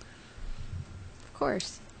they? Of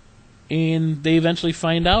course. And they eventually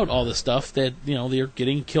find out all this stuff that, they're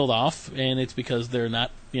getting killed off, and it's because they're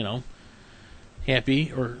not,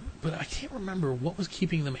 happy, but I can't remember what was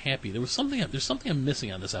keeping them happy. There's something I'm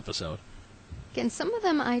missing on this episode. Again, some of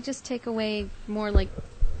them I just take away more like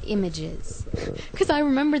images. Because I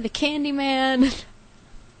remember the Candyman.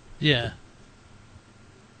 Yeah.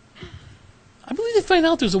 I believe they find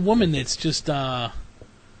out there's a woman that's just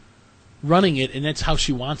running it, and that's how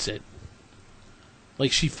she wants it.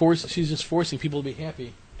 Like she's just forcing people to be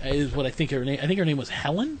happy. Is what I think her name. I think her name was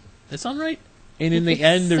Helen. That sound right? And in the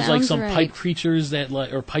end, there's like some pipe creatures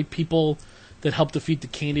or pipe people that help defeat the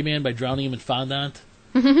Candyman by drowning him in fondant.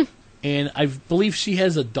 And I believe she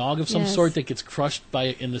has a dog of some sort that gets crushed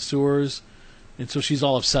in the sewers, and so she's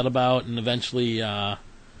all upset about. And eventually,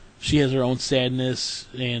 she has her own sadness,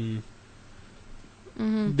 and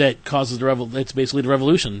that causes It's basically the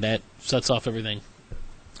revolution that sets off everything,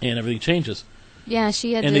 and everything changes. Yeah,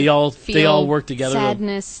 she had. And to they all work together.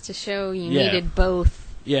 Sadness to show you needed both.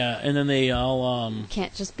 Yeah, and then they all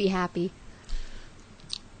can't just be happy.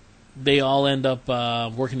 They all end up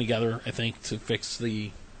working together, I think, to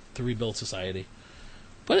rebuild society.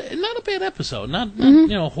 But not a bad episode, not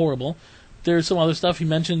horrible. There's some other stuff he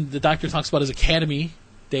mentioned. The Doctor talks about his academy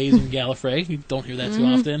days in Gallifrey. You don't hear that too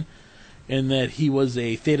often, and that he was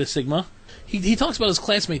a Theta Sigma. He talks about his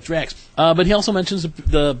classmate Drax, but he also mentions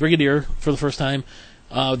the Brigadier for the first time.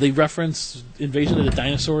 They reference Invasion of the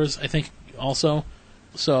Dinosaurs, I think, also.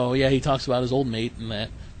 So, yeah, he talks about his old mate and that.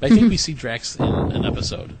 But I think we see Drax in an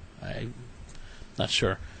episode. I'm not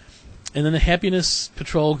sure. And then the Happiness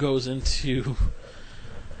Patrol goes into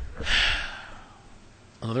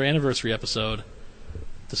another anniversary episode,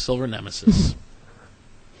 The Silver Nemesis.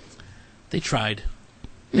 They tried.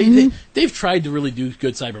 They've tried to really do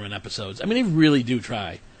good Cybermen episodes. I mean, they really do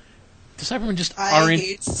try. The Cybermen just aren't...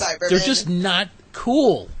 hate Cybermen. They're just not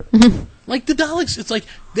cool. Like the Daleks, it's like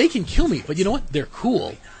they can kill me, but you know what? They're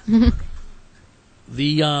cool.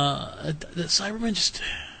 The Cybermen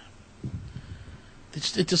it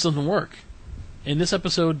just doesn't work. In this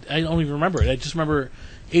episode, I don't even remember it. I just remember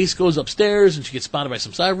Ace goes upstairs and she gets spotted by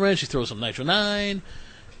some Cybermen. She throws some Nitro 9.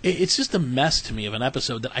 It's just a mess to me of an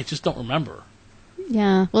episode that I just don't remember.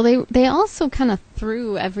 Yeah. Well, they also kind of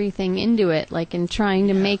threw everything into it, like in trying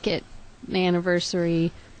to make it an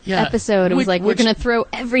anniversary episode. It was like, we're going to throw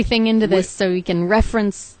everything into this so we can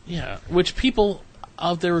reference... Yeah, which people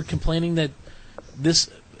out there were complaining that this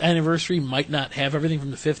anniversary might not have everything from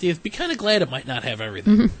the 50th. Be kind of glad it might not have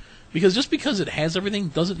everything. Because just because it has everything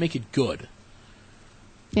doesn't make it good.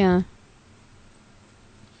 Yeah.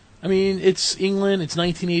 I mean, it's England, it's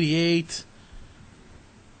 1988.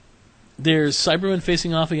 There's Cybermen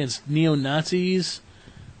facing off against neo-Nazis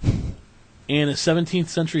and a 17th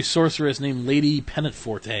century sorceress named Lady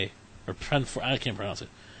Pennantforte. I can't pronounce it.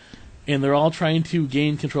 And they're all trying to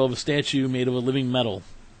gain control of a statue made of a living metal,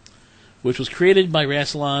 which was created by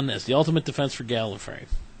Rassilon as the ultimate defense for Gallifrey.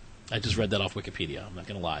 I just read that off Wikipedia, I'm not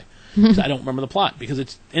going to lie. I don't remember the plot, because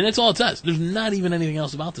that's all it says. There's not even anything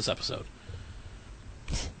else about this episode.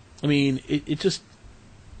 I mean, it just...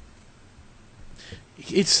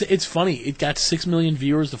 It's funny. It got 6 million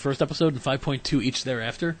viewers the first episode and 5.2 each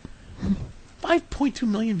thereafter. 5.2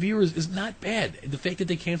 million viewers is not bad. The fact that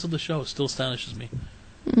they canceled the show still astonishes me.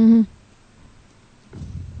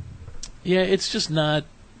 Yeah, it's just not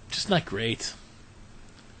great.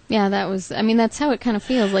 Yeah, that's how it kind of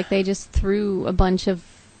feels. Like they just threw a bunch of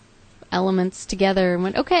elements together and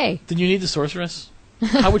went, okay. Then you need the sorceress?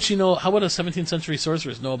 How would she know? How would a 17th century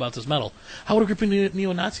sorceress know about this metal? How would a group of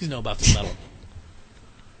neo-Nazis know about this metal?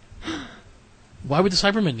 Why would the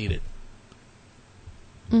Cybermen need it?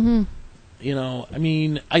 I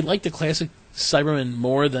mean, I like the classic Cybermen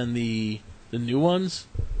more than the new ones,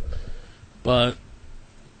 but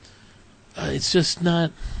it's just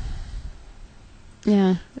not.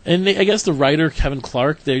 Yeah. And I guess the writer Kevin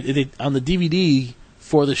Clark, they on the DVD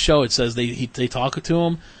for the show, it says they talk to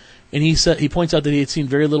him, and he points out that he had seen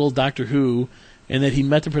very little Doctor Who, and that he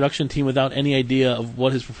met the production team without any idea of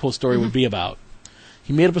what his proposed story would be about.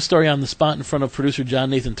 He made up a story on the spot in front of producer John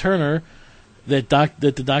Nathan Turner that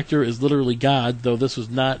the Doctor is literally God, though this was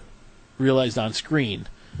not realized on screen.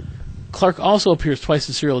 Clark also appears twice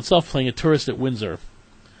in the serial itself, playing a tourist at Windsor.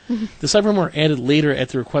 The Cybermen were added later at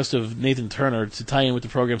the request of Nathan Turner to tie in with the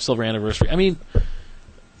program's silver anniversary. I mean,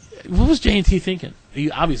 what was J&T thinking?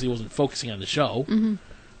 He obviously wasn't focusing on the show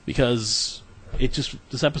because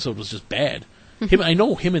this episode was just bad. I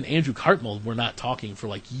know him and Andrew Cartmel were not talking for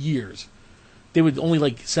like years. They would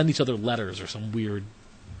only send each other letters or some weird.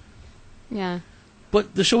 Yeah.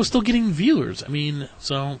 But the show was still getting viewers. I mean,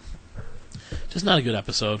 so just not a good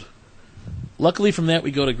episode. Luckily, from that,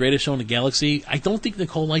 we go to Greatest Show in the Galaxy. I don't think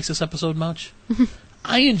Nicole likes this episode much.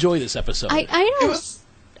 I enjoy this episode.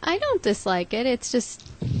 I don't dislike it. It's just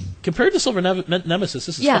compared to Silver Nemesis,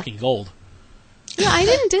 this is fucking gold. Yeah, I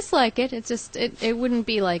didn't dislike it. It's just it wouldn't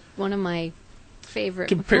be like one of my favorite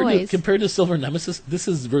compared to Silver Nemesis. This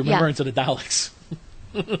is Remembrance of the Daleks.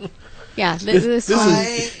 Yeah, this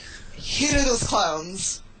I hated those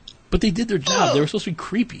clowns. But they did their job. They were supposed to be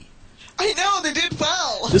creepy. I know, they did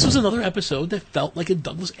well. This was another episode that felt like a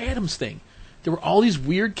Douglas Adams thing. There were all these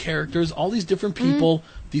weird characters, all these different people,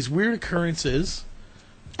 these weird occurrences.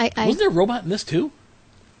 Wasn't there a robot in this too?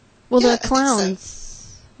 Well, the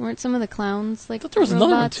clowns weren't some of the clowns like I thought there was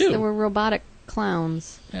another one too. There were robotic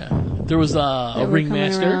clowns. Yeah, there was a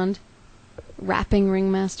ringmaster, rapping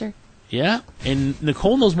ringmaster. Yeah, and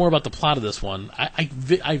Nicole knows more about the plot of this one. I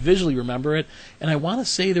visually remember it, and I want to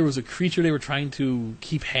say there was a creature they were trying to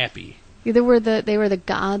keep happy. Yeah, they were the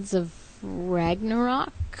gods of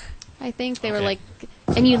Ragnarok. I think they were like,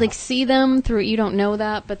 and you like see them through. You don't know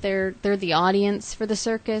that, but they're the audience for the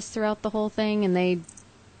circus throughout the whole thing, and they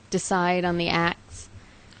decide on the acts,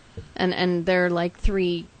 and they're like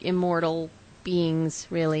three immortal beings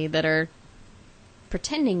really that are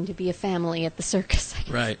pretending to be a family at the circus. I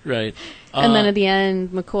guess. Right. And then at the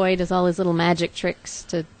end, McCoy does all his little magic tricks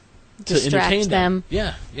to distract them.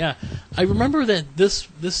 Yeah. I remember that this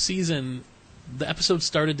season, the episodes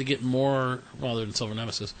started to get more, well, other than Silver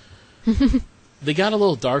Nemesis, they got a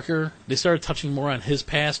little darker. They started touching more on his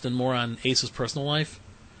past and more on Ace's personal life.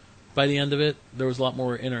 By the end of it, there was a lot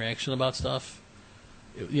more interaction about stuff,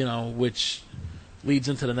 which leads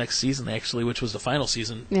into the next season, actually, which was the final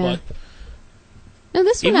season. Yeah. But no,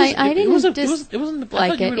 this one I didn't it wasn't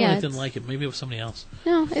like it. Yeah, didn't like it. Maybe it was somebody else.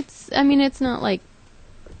 No, it's not like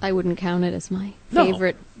I wouldn't count it as my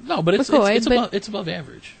favorite. No, but it's above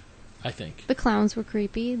average, I think. The clowns were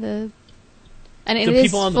creepy. The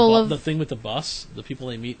people on the thing with the bus, the people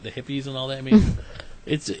they meet, the hippies and all that. I mean,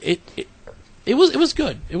 it was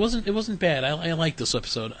good. It wasn't bad. I liked this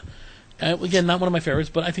episode. Again, not one of my favorites,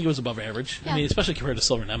 but I think it was above average. Yeah. I mean, especially compared to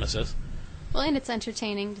Silver Nemesis. Well, and it's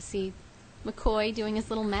entertaining to see McCoy doing his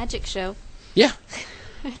little magic show. Yeah.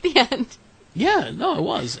 At the end. Yeah, no, it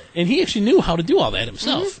was. And he actually knew how to do all that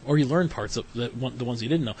himself, or he learned parts of the ones he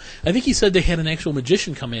didn't know. I think he said they had an actual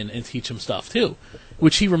magician come in and teach him stuff, too,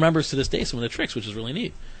 which he remembers to this day, some of the tricks, which is really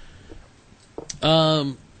neat.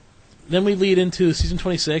 Then we lead into Season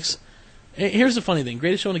 26. Here's the funny thing.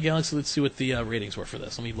 Greatest Show in the Galaxy, let's see what the ratings were for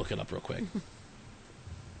this. Let me look it up real quick.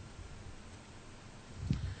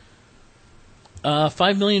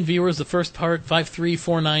 5 million viewers, the first part, 5.3,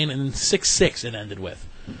 4.9, and 6.6 it ended with.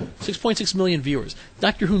 6.6 million viewers.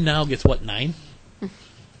 Doctor Who now gets, what, 9?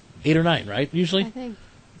 8 or 9, right, usually? I think.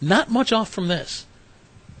 Not much off from this.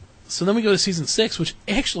 So then we go to Season 6, which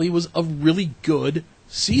actually was a really good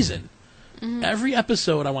season. Mm-hmm. Every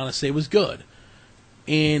episode, I want to say, was good.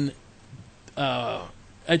 And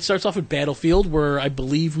it starts off with Battlefield, where I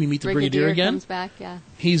believe we meet the Brigadier again. Comes back, yeah.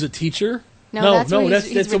 He's a teacher. No,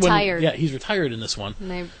 that's retired. Yeah, he's retired in this one.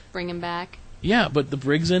 And they bring him back. Yeah, but the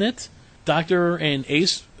Brig's in it. Doctor and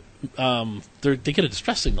Ace, they get a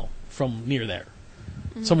distress signal from near there,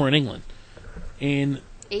 somewhere in England. And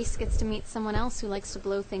Ace gets to meet someone else who likes to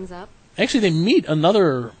blow things up. Actually, they meet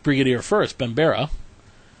another Brigadier first, Bambera,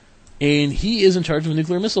 and he is in charge of a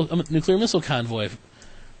nuclear missile convoy.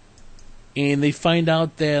 And they find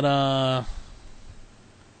out that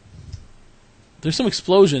there's some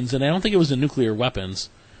explosions, and I don't think it was the nuclear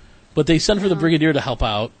weapons, but they send for the Brigadier to help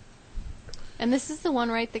out. And this is the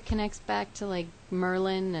one, right, that connects back to, like,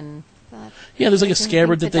 Merlin and that? Yeah, there's like a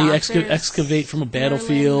scabbard that they excavate from a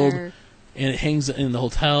battlefield, and it hangs in the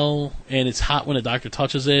hotel, and it's hot when a doctor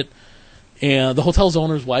touches it. And the hotel's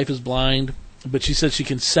owner's wife is blind, but she says she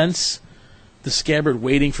can sense the scabbard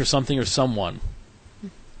waiting for something or someone.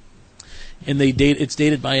 And it's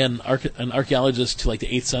dated by an archaeologist to like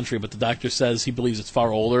the 8th century, but the doctor says he believes it's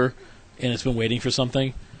far older, and it's been waiting for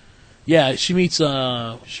something. Yeah, she meets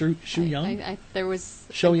Shu Young. There was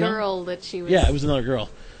a girl that she was. Yeah, it was another girl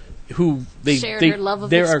who shared her love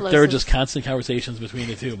of explosives. There are just constant conversations between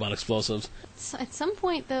the two about explosives. At some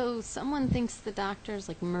point, though, someone thinks the doctor's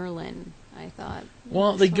like Merlin. I thought.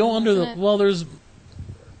 Well, they go under the. Well, there's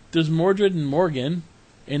Mordred and Morgan,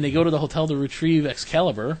 and they go to the hotel to retrieve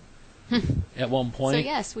Excalibur. At one point. So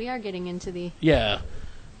yes, we are getting into the. Yeah,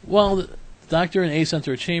 well, the Doctor and Ace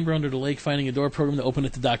enter a chamber under the lake, finding a door programmed to open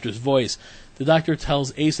at the Doctor's voice. The Doctor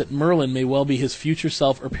tells Ace that Merlin may well be his future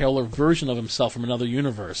self or paler version of himself from another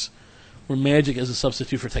universe, where magic is a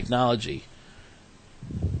substitute for technology.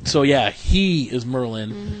 So yeah, he is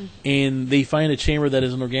Merlin, and they find a chamber that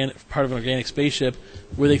is part of an organic spaceship,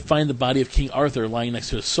 where they find the body of King Arthur lying next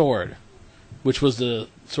to a sword, which was the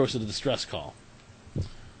source of the distress call.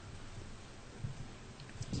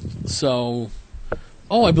 So,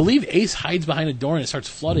 I believe Ace hides behind a door and it starts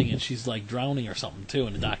flooding, and she's like drowning or something too,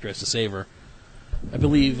 and the Doctor has to save her. I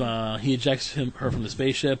believe he ejects her from the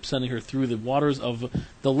spaceship, sending her through the waters of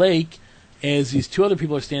the lake. As these two other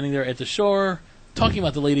people are standing there at the shore, talking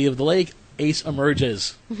about the Lady of the Lake, Ace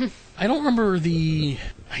emerges. I don't remember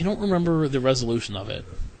the resolution of it.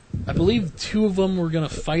 I believe two of them were going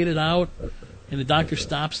to fight it out, and the Doctor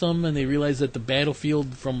stops them, and they realize that the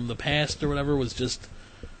battlefield from the past or whatever was just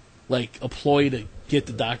like a ploy to get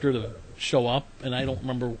the Doctor to show up, and I don't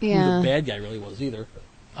remember who the bad guy really was either.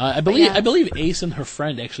 I believe Ace and her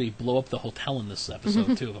friend actually blow up the hotel in this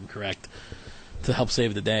episode too, if I'm correct, to help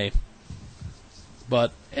save the day.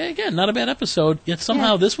 But again, not a bad episode. Yet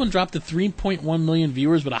somehow this one dropped to 3.1 million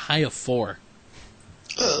viewers with a high of 4.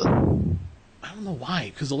 I don't know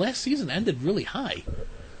why, because the last season ended really high.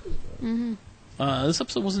 This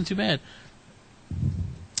episode wasn't too bad.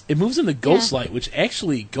 It moves into Ghostlight, which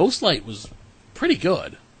actually Ghostlight was pretty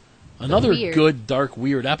good. Another good, dark,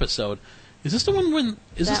 weird episode. Is this the one when?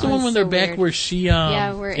 Is this the one when they're back where she?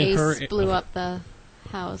 Where Ace blew up the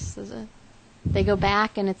house. Is it? They go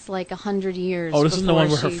back and it's like 100 years. Oh, this is the one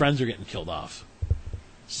where her friends are getting killed off.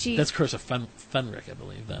 That's Curse of Fenric, I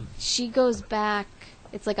believe. Then she goes back.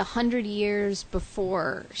 It's like 100 years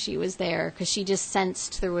before she was there, because she just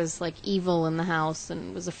sensed there was like evil in the house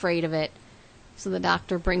and was afraid of it. So the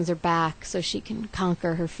Doctor brings her back so she can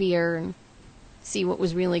conquer her fear and see what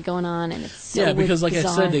was really going on. And it's so because like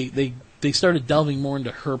bizarre. I said, they started delving more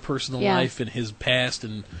into her personal life and his past,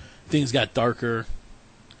 and things got darker.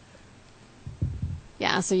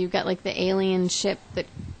 Yeah, so you've got like the alien ship that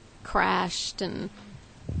crashed and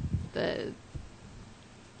the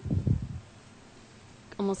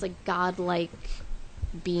almost like godlike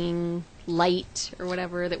being light or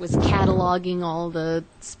whatever that was cataloging all the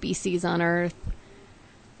species on Earth,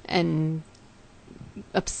 and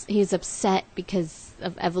he's upset because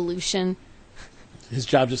of evolution. His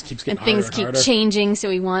job just keeps getting harder and things and keep harder. changing, so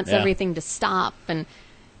he wants everything to stop.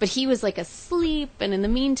 But he was like asleep, and in the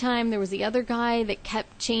meantime there was the other guy that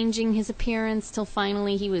kept changing his appearance till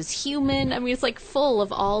finally he was human. I mean, it's like full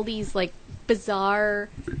of all these like bizarre.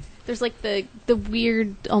 There's like the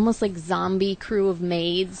weird, almost like zombie crew of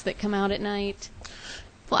maids that come out at night.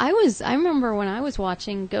 Well, I remember when I was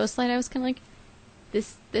watching Ghostlight, I was kind of like,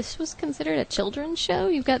 this was considered a children's show?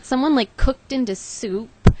 You've got someone like cooked into soup.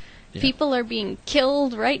 Yeah. People are being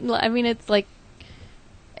killed, right? I mean, it's like,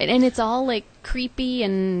 and it's all like creepy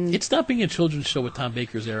and. It stopped being a children's show with Tom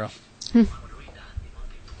Baker's era.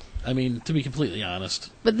 I mean, to be completely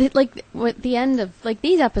honest. But at the end of like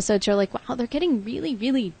these episodes, you're like, wow, they're getting really,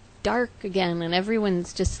 really dark again, and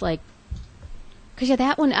everyone's just like, because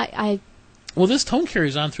that one, Well, this tone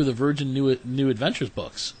carries on through the Virgin New Adventures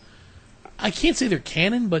books. I can't say they're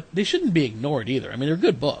canon, but they shouldn't be ignored either. I mean, they're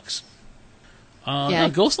good books. No,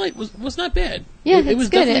 Ghostlight was not bad. Yeah, it was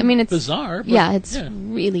good. I mean, it's bizarre. But, it's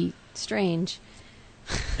really strange.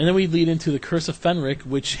 And then we lead into the Curse of Fenric,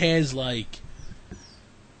 which has like.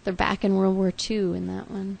 They're back in World War II in that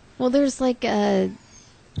one. Well, there's like that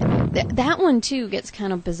one too gets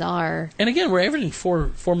kind of bizarre. And again, we're averaging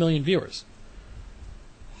 4 million viewers,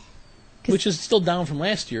 which is still down from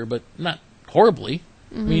last year, but not horribly.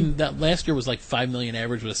 I mean, that last year was like 5 million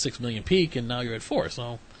average with a 6 million peak, and now you're at 4.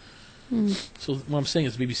 So, so what I'm saying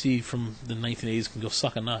is, BBC from the 1980s can go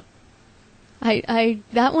suck a nut.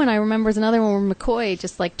 That one I remember is another one where McCoy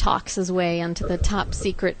just like talks his way onto the top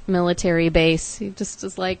secret military base. He just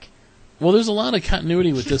is like. Well, there's a lot of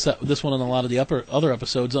continuity with this one and a lot of the other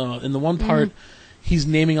episodes. In the one part, he's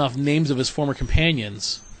naming off names of his former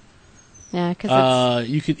companions. Yeah, because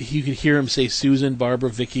you could hear him say Susan, Barbara,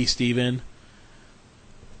 Vicky, Stephen.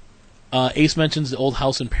 Ace mentions the old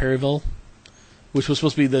house in Perryville, which was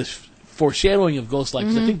supposed to be the foreshadowing of Ghostlight,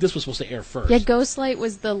 because I think this was supposed to air first. Yeah, Ghostlight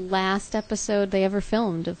was the last episode they ever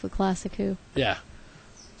filmed of the classic Who. Yeah.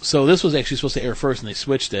 So this was actually supposed to air first, and they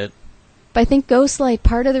switched it. But I think Ghostlight,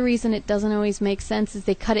 part of the reason it doesn't always make sense is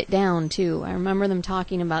they cut it down, too. I remember them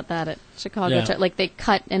talking about that at Chicago. Yeah. Like, they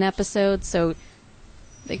cut an episode, so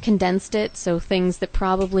they condensed it, so things that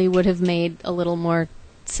probably would have made a little more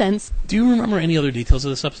sense. Do you remember any other details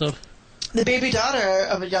of this episode? The baby daughter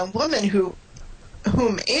of a young woman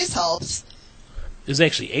whom Ace helps is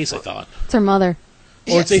actually Ace, I thought. It's her mother.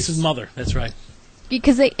 Or it's Ace's mother, that's right.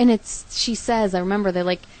 Because she says, I remember, they're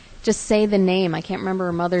like, just say the name. I can't remember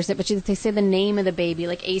her mother's name, but they say the name of the baby.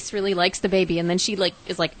 Like, Ace really likes the baby, and then she, like,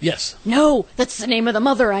 is like, yes. No, that's the name of the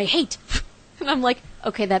mother I hate. And I'm like,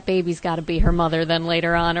 okay, that baby's got to be her mother then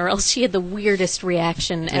later on, or else she had the weirdest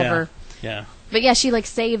reaction ever. Yeah. But yeah, she, like,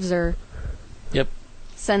 saves her. Yep.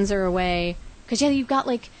 Sends her away. Because, yeah, you've got,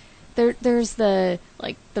 like, there's the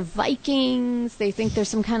Vikings. They think there's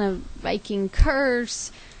some kind of Viking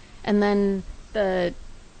curse. And then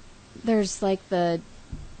there's, like,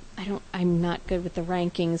 I'm not good with the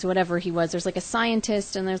rankings, whatever he was. There's, like, a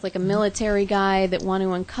scientist, and there's, like, a military guy that want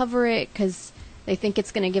to uncover it because they think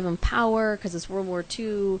it's going to give them power because it's World War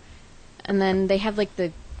II. And then they have, like,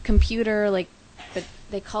 the computer, like,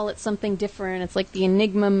 they call it something different. It's like the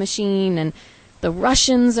Enigma machine, and the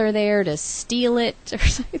Russians are there to steal it.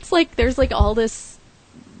 It's like there's, like, all this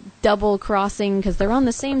double crossing because they're on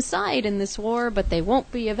the same side in this war, but they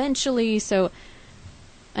won't be eventually, so...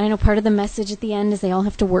 I know part of the message at the end is they all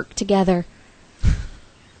have to work together.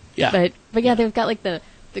 Yeah. But yeah, they've got, like, the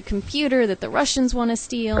computer that the Russians want to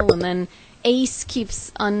steal, and then Ace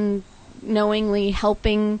keeps unknowingly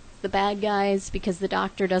helping the bad guys because the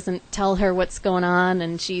doctor doesn't tell her what's going on,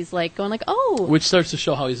 and she's, like, going like, oh! Which starts to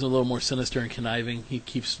show how he's a little more sinister and conniving. He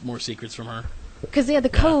keeps more secrets from her. Because, yeah, the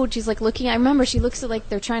code, she's, like, looking... I remember she looks at, like,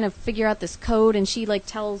 they're trying to figure out this code, and she, like,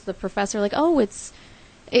 tells the professor, like, oh, it's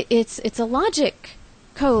a logic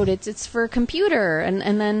code, it's for a computer,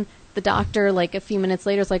 and then the doctor, like, a few minutes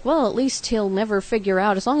later is like, well, at least he'll never figure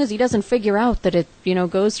out, as long as he doesn't figure out that it,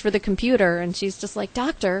 goes for the computer. And she's just like,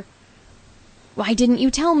 doctor, why didn't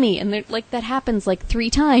you tell me? And like, that happens like 3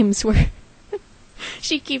 times where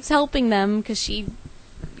she keeps helping them because she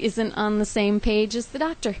isn't on the same page as the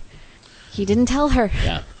doctor. He didn't tell her.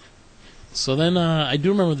 Yeah. So then I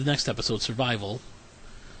do remember the next episode, Survival.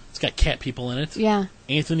 It's got cat people in it. Yeah.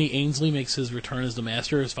 Anthony Ainsley makes his return as the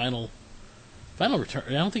Master, his final return.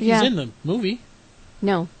 I don't think he's in the movie.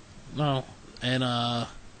 No. And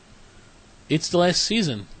it's the last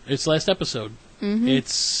season. It's the last episode. Mm-hmm.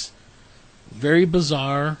 It's very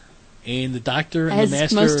bizarre, and the Doctor and the Master...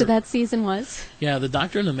 As most of that season was. Yeah, the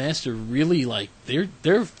Doctor and the Master really, like,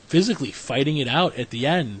 they're physically fighting it out at the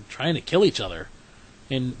end, trying to kill each other,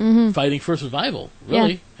 and fighting for survival,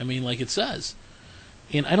 really. Yeah. I mean, like it says.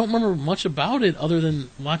 And I don't remember much about it other than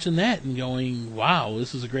watching that and going, "Wow,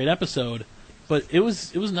 this is a great episode." But it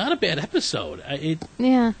was not a bad episode.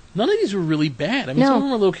 None of these were really bad. I mean, some of them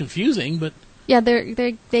were a little confusing, but yeah, they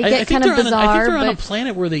get kind of bizarre. I think they're on a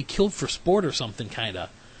planet where they killed for sport or something, kind of,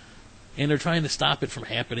 and they're trying to stop it from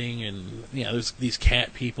happening. And there's these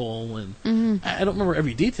cat people, and I don't remember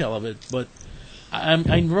every detail of it, but I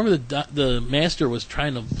remember the Master was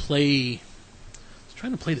trying to play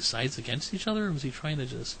the sides against each other, or was he trying to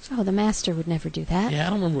just... Oh, the Master would never do that. Yeah, I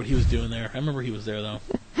don't remember what he was doing there. I remember he was there, though.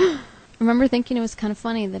 I remember thinking it was kind of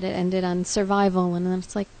funny that it ended on survival, and then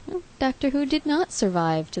it's like, Doctor Who did not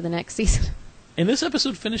survive to the next season. And this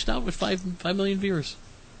episode finished out with 5 million viewers.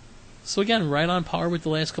 So again, right on par with the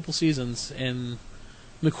last couple seasons. And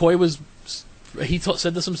McCoy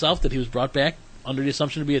said this himself, that he was brought back under the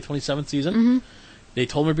assumption to be a 27th season. Mm-hmm. They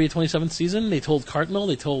told him to be a 27th season. They told Cartmel.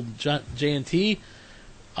 They told JNT.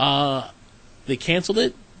 They canceled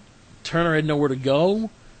it. Turner had nowhere to go.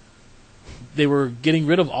 They were getting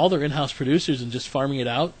rid of all their in-house producers and just farming it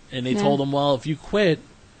out. And they told him, well, if you quit,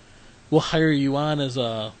 we'll hire you on as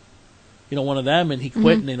one of them. And he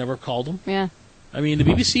quit, and they never called him. Yeah. I mean, the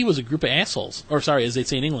BBC was a group of assholes. Or, sorry, as they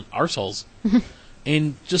say in England, arseholes.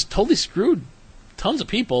 And just totally screwed tons of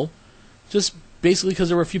people. Just basically because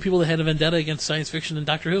there were a few people that had a vendetta against science fiction and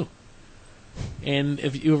Doctor Who. And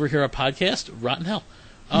if you ever hear our podcast, rotten hell.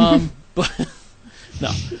 But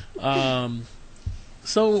no.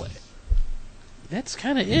 So that's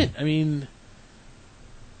kind of it. I mean,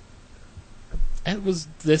 that's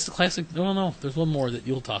the classic. No, there's one more that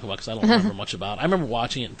you'll talk about because I don't remember much about. I remember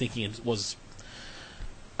watching it and thinking it was.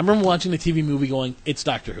 I remember watching the TV movie going, "It's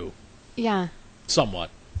Doctor Who." Yeah. Somewhat.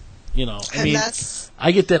 I mean,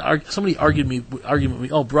 I get that. Somebody argued with me.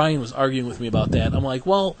 Oh, Brian was arguing with me about that. I'm like,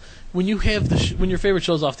 well, when you have when your favorite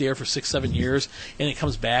show's off the air for 6-7 years and it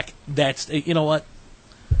comes back, that's what?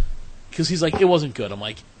 Because he's like, it wasn't good. I'm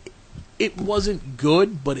like, it wasn't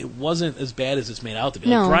good, but it wasn't as bad as it's made out to be.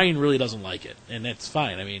 No. Like, Brian really doesn't like it, and that's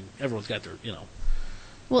fine. I mean, everyone's got their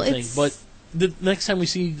thing. But the next time we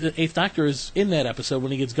see the Eighth Doctor is in that episode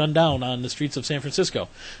when he gets gunned down on the streets of San Francisco.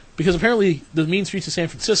 Because apparently the mean streets of San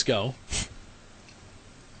Francisco,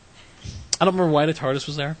 I don't remember why the TARDIS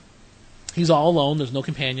was there. He's all alone. There's no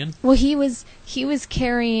companion. Well, he was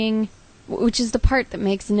carrying, which is the part that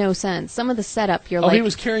makes no sense. Some of the setup, he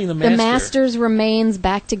was carrying the Master. The Master's remains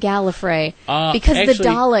back to Gallifrey because the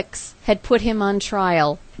Daleks had put him on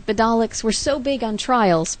trial. the Daleks were so big on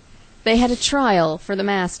trials. They had a trial for the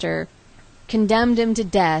Master, condemned him to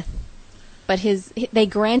death, but they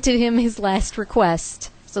granted him his last request.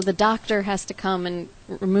 So the Doctor has to come and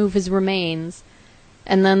remove his remains.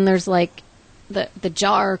 And then there's like the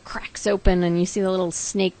jar cracks open and you see the little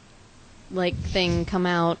snake like thing come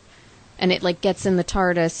out, and it like gets in the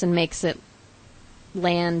TARDIS and makes it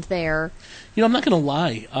land there. You know, I'm not going to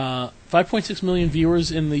lie. 5.6 million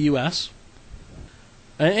viewers in the U.S.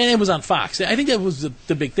 And it was on Fox. I think that was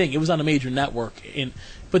the big thing. It was on a major network,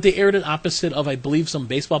 but they aired it opposite of, I believe, some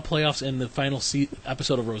baseball playoffs and the final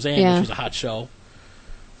episode of Roseanne, which was a hot show.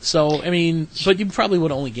 So, I mean, but you probably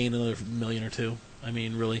would only gain another million or two. I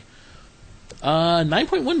mean, really.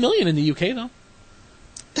 9.1 million in the UK, though.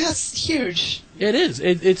 That's huge. It is.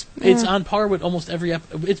 It's on par with almost every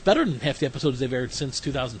it's better than half the episodes they've aired since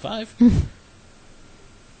 2005.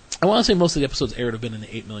 I want to say most of the episodes aired have been in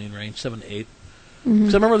the 8 million range, 7 to 8.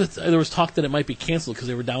 Because I remember that there was talk that it might be canceled because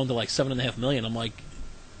they were down to like 7.5 million. I'm like,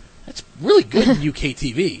 that's really good in UK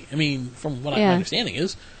TV. I mean, from what my understanding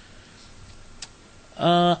is.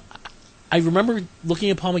 I remember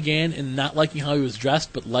looking at Paul McGann and not liking how he was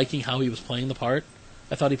dressed, but liking how he was playing the part.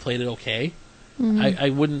 I thought he played it okay. I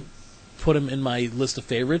wouldn't put him in my list of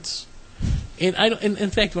favorites. And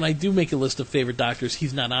in fact, when I do make a list of favorite Doctors,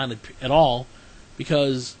 he's not on it at all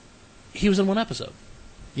because he was in one episode.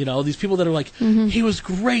 You know, these people that are like, he was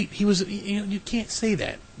great. He was. You can't say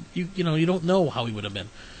that. You don't know how he would have been.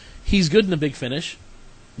 He's good in The Big Finish.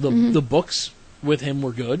 The books with him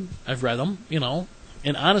were good. I've read them. You know,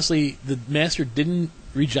 and honestly, the Master didn't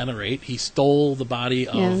regenerate. He stole the body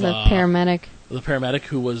of the paramedic. The paramedic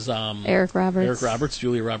who was Eric Roberts,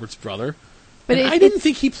 Julia Roberts' brother. But I didn't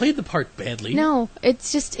think he played the part badly. No,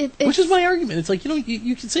 it's just which is my argument. It's like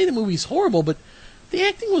you can say the movie's horrible, but the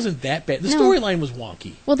acting wasn't that bad. The storyline was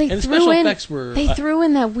wonky. Well, and the special effects were. They threw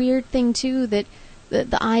in that weird thing too that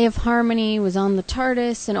the Eye of Harmony was on the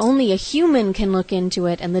TARDIS, and only a human can look into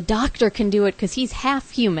it, and the Doctor can do it because he's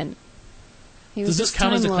half human. Does this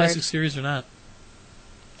count as a classic series or not?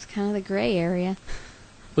 It's kind of the gray area.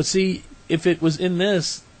 But see, if it was in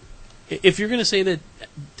this, if you're going to say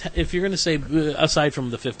aside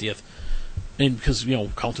from the 50th, and because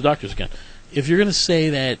count the Doctors again, if you're going to say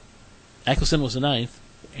that Eccleston was the 9th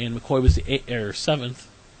and McCoy was the 7th,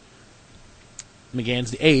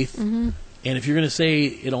 McGann's the 8th, and if you're going to say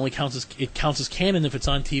it only counts as canon if it's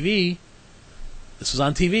on TV, this was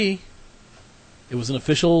on TV. It was an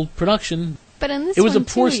official production. But in this it was one a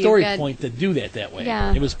poor too, story point to do that way.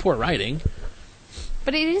 Yeah. It was poor writing.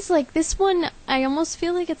 But it is like this one. I almost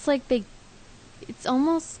feel like it's like it's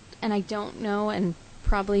almost, and I don't know, and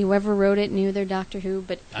probably whoever wrote it knew their Doctor Who,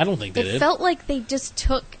 but I don't think they did. It felt like they just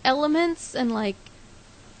took elements and like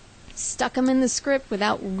stuck them in the script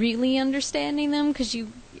without really understanding them because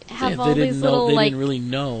you have all these little they didn't really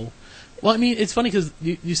know. Well, I mean, it's funny because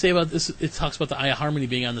you say about this. It talks about the Eye of Harmony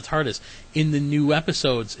being on the TARDIS. In the new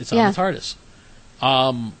episodes, it's on the TARDIS.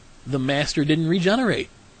 The Master didn't regenerate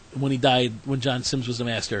when he died. When John Sims was the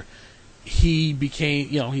Master, he became.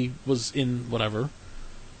 He was in whatever.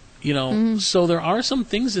 So there are some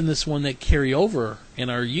things in this one that carry over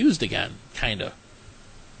and are used again, kind of.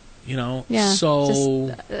 Yeah.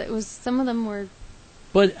 So it was some of them were.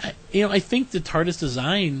 But I think the TARDIS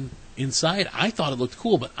design inside, I thought it looked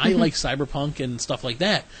cool, but I like cyberpunk and stuff like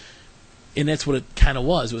that, and that's what it kind of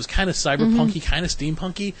was. It was kind of cyberpunky, kind of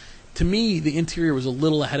steampunky. To me, the interior was a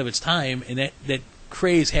little ahead of its time, and that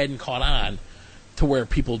craze hadn't caught on to where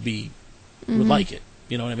people would like it.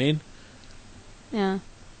 You know what I mean? Yeah.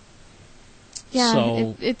 Yeah.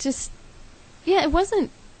 So, it just, it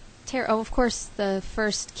wasn't terrible. Oh, of course, the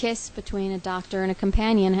first kiss between a Doctor and a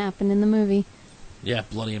companion happened in the movie. Yeah,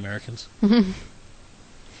 bloody Americans.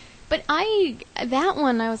 But that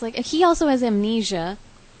one, I was like, he also has amnesia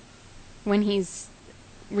when he's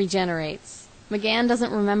regenerates. McGann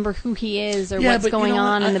doesn't remember who he is or what's going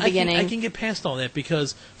on in the beginning. I can get past all that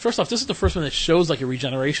because, first off, this is the first one that shows like a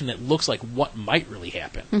regeneration that looks like what might really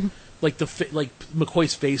happen. Like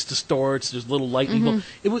McCoy's face distorts. There's little lightning bolts.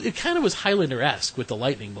 It kind of was Highlander-esque with the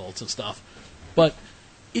lightning bolts and stuff, but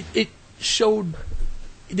it showed.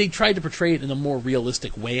 They tried to portray it in a more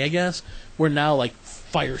realistic way, I guess. Where now like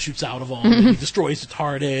fire shoots out of him, and he destroys the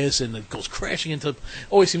TARDIS, and it goes crashing into.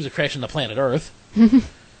 Always seems to crash into planet Earth.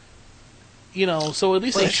 So at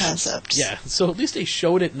least what a concept. Yeah, so at least they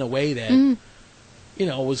showed it in a way that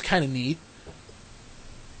was kind of neat.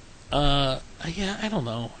 I don't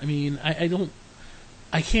know. I mean,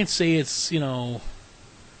 I can't say it's a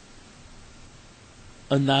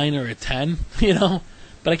 9 or a 10,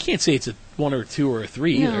 but I can't say it's a 1 or a 2 or a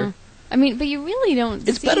 3 either. I mean, but you really don't.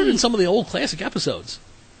 It's better than some of the old classic episodes.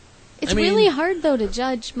 It's really hard, though, to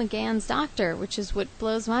judge McGann's doctor, which is what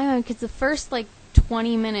blows my mind, because the first,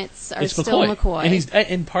 20 minutes are still McCoy.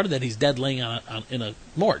 And part of that, he's dead laying in a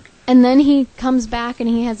morgue. And then he comes back and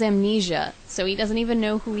he has amnesia, so he doesn't even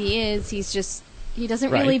know who he is. He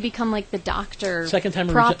doesn't really become, the doctor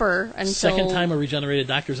proper until... Second time a regenerated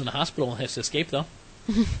doctor's in the hospital and has to escape, though.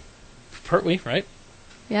 Pertwee, right?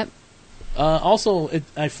 Yep. Also,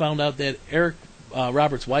 I found out that Eric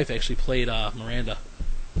Roberts' wife actually played Miranda,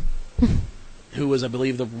 who was, I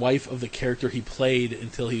believe, the wife of the character he played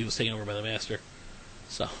until he was taken over by the Master.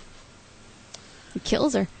 So he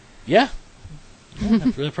kills her. Yeah.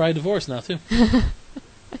 They're probably divorced now, too.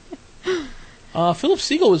 Philip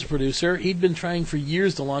Siegel was a producer. He'd been trying for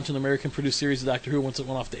years to launch an American-produced series of Doctor Who once it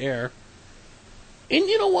went off the air. And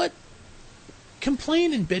you know what?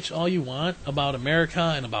 Complain and bitch all you want about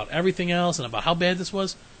America and about everything else and about how bad this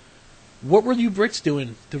was. What were you Brits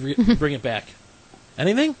doing to bring it back?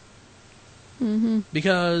 Anything? Mm-hmm.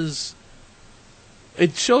 Because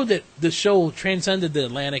it showed that the show transcended the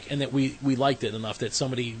Atlantic and that we liked it enough that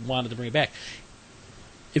somebody wanted to bring it back.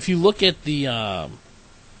 If you look at the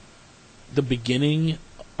beginning,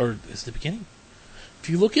 or is it the beginning? If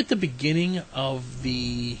you look at the beginning of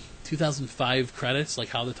the 2005 credits, like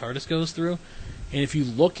how the TARDIS goes through, and if you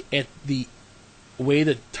look at the way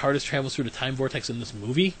that TARDIS travels through the time vortex in this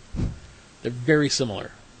movie, they're very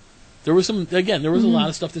similar. There was a lot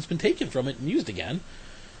of stuff that's been taken from it and used again.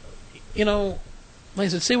 You know, like I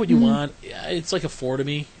said, say what you want. It's like a 4 to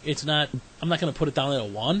me. It's not. I'm not going to put it down at a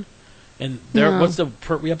 1. And what's the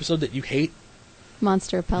Pertwee episode that you hate?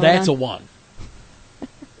 Monster of Peladon. That's a 1.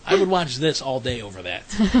 I would watch this all day over that.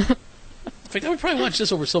 In fact, I would probably watch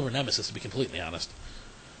this over Silver Nemesis, to be completely honest.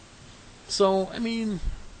 So, I mean,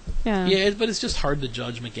 yeah, but it's just hard to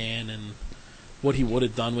judge McGann and what he would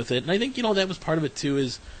have done with it. And I think, that was part of it, too,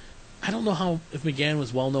 is I don't know if McGann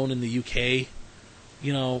was well known in the UK.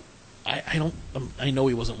 I know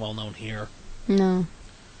he wasn't well known here. No.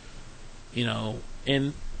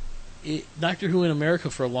 And Doctor Who in America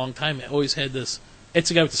for a long time always had this. It's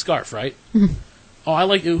the guy with the scarf, right?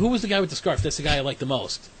 Oh, who was the guy with the scarf? That's the guy I like the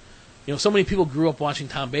most. So many people grew up watching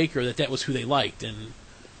Tom Baker that was who they liked, and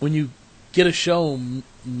when you get a show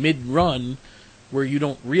mid-run where you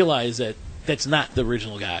don't realize that that's not the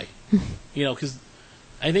original guy, because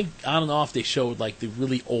I think on and off they showed the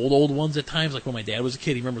really old ones at times. Like when my dad was a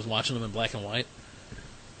kid, he remembers watching them in black and white.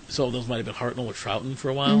 So those might have been Hartnell or Troughton for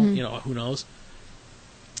a while. Who knows?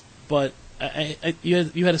 But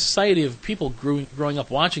you had a society of people growing up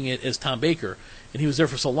watching it as Tom Baker, and he was there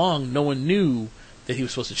for so long, no one knew that he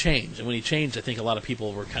was supposed to change. And when he changed, I think a lot of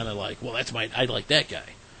people were kind of like, "Well, I like that guy,"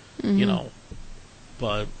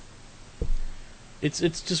 But it's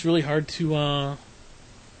just really hard to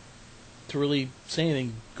really say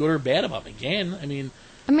anything good or bad about McGann. I mean,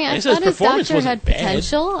 I thought his doctor had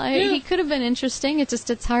potential. He could have been interesting.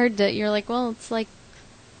 It's hard to. You're like, well, it's like.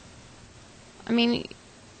 I mean,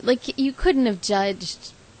 you couldn't have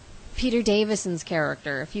judged Peter Davison's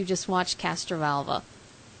character if you just watched Castrovalva.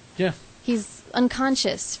 Yeah. He's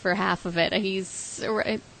unconscious for half of it. His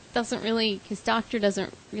doctor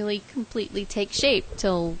doesn't really completely take shape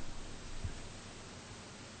till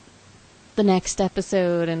the next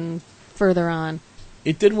episode and further on.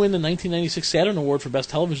 It did win the 1996 Saturn Award for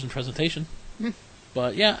Best Television Presentation.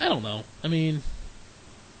 But, yeah, I don't know. I mean...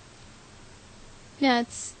 Yeah,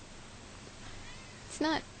 it's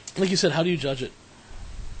not... Like you said, how do you judge it?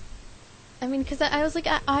 I mean, because I was like,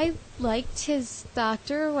 I liked his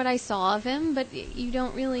doctor, what I saw of him, but you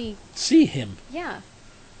don't really... See him. Yeah.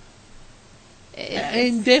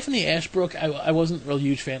 And Daphne Ashbrook, I wasn't a real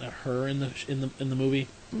huge fan of her in the movie.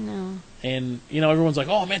 No. And, everyone's like,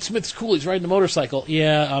 oh, Matt Smith's cool, he's riding a motorcycle.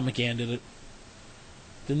 Yeah, McGann did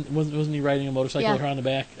it. Wasn't he riding a motorcycle with her on the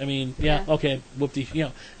back? I mean, okay,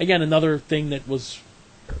 whoop-de. Again, another thing that was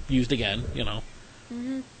used again,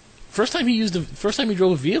 Mm-hmm. First time he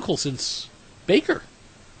drove a vehicle since Baker.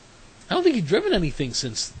 I don't think he'd driven anything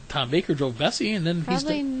since Tom Baker drove Bessie, and then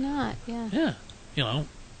probably not. Yeah. Yeah,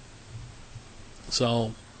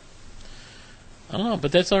 So I don't know,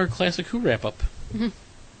 but that's our classic Who wrap up. Mm-hmm.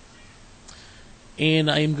 And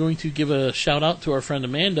I am going to give a shout out to our friend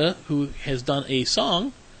Amanda, who has done a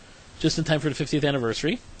song just in time for the 50th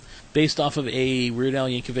anniversary, based off of a Weird Al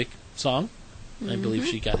Yankovic song. I believe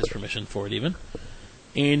she got his permission for it even.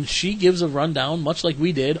 And she gives a rundown, much like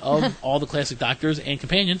we did, of all the classic Doctors and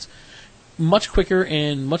companions, much quicker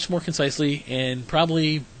and much more concisely, and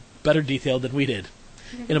probably better detailed than we did,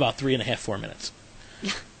 in about 4 minutes.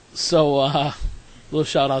 So, a little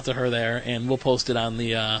shout out to her there, and we'll post it on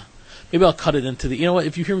the... maybe I'll cut it into the... You know what?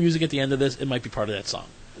 If you hear music at the end of this, it might be part of that song.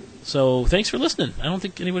 So thanks for listening. I don't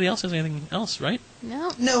think anybody else has anything else, right?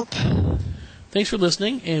 No. Nope. Thanks for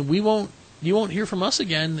listening, and you won't hear from us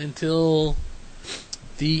again until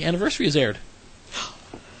the anniversary is aired.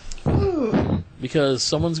 Ooh. Because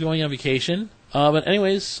someone's going on vacation. But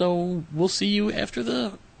anyways, so we'll see you after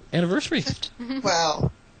the anniversary.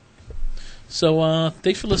 Wow. So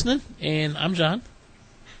thanks for listening, and I'm John.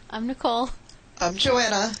 I'm Nicole. I'm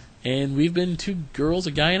Joanna. And we've been two girls,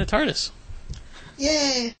 a guy, and a TARDIS.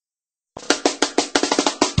 Yay.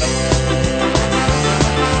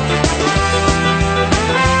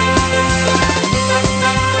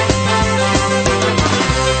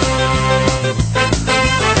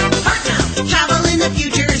 Travel in the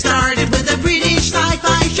future started with a British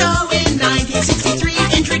sci-fi show in 1963,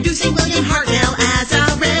 introducing William Hartnell as a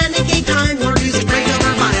renegade time lord who's afraid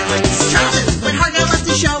over violence. Charlton, when Hartnell left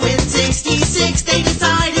the show in 66, they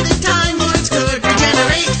decided that time lords could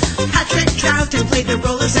regenerate. Patrick Troughton played the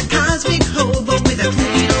role as a cosmic hobo with a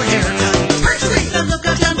cool needle haircut. Pertwee, the look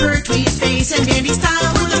of John Pertwee's face and dandy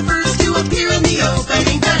style were the first to appear in the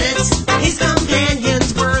opening credits. His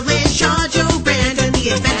companions were Liz Shaw, Joe Brand, and the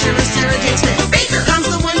adventurous Sarah Jane Smith. Baker comes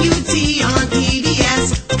the one you'd see on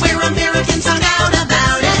PBS, where Americans found out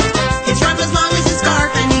about it. His run was long as his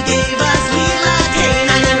scarf, and he gave us Leela Kane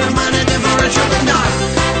and Ramona Deborah Sherwin-Dar.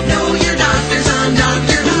 Know your doctors on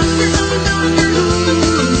Doctor Who.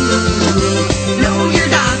 Know your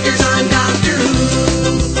doctors on Doctor Who.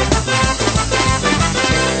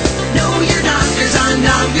 Know your doctors on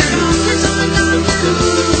Doctor Who.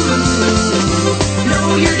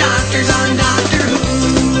 Know your doctors on Doctor Who.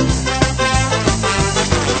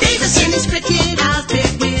 Davis in his cricket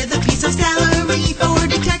outfit with a piece of celery for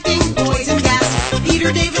detecting poison gas.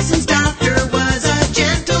 Peter Davison's doctor was a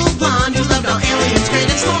gentle blonde who loved all aliens, great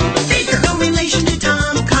and small. Baker, no relation to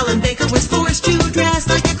Tom. Colin Baker was forced to dress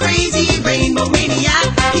like a crazy rainbow maniac.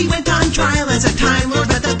 He went on trial as a Time Lord,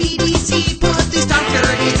 but the BBC put this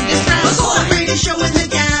doctor in distress. The greatest show in the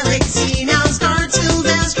galaxy now starred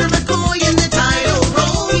Sylvester McCoy in the title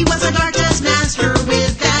role. He was a darkness master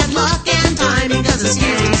with bad luck and timing, 'cause the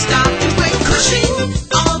series stopped too quick. Cushing,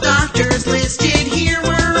 all doctors listed here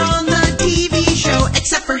were on the TV show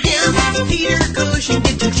except for him. Peter Cushing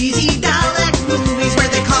did two cheesy Dalek movies where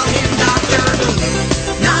they call him Doctor Who.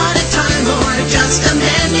 Not a Time Lord, just a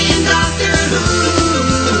man named Doctor Who.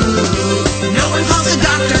 No one calls a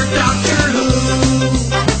doctor Doctor Who.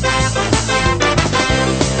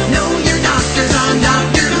 Know your doctors on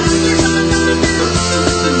Doctor Who.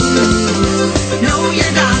 Know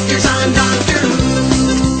your doctors on Doctor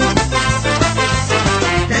Who.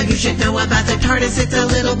 Now you should know about the TARDIS. It's a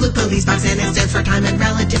little blue police box, and it stands for time and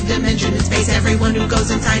relative dimension in space. Everyone who goes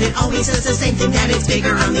inside it always says the same thing, that it's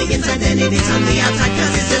bigger on the inside than it is on the outside,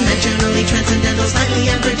 'cause it's dimensionally transcendental, slightly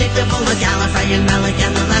unpredictable, a Gallifreyan relic,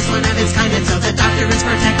 and the last one of its kind. And so the Doctor is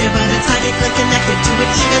protected, but it's psychically connected to it,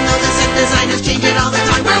 even though the set designers change it all the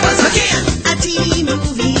time. Where was McGann? A TV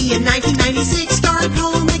movie in 1996 starred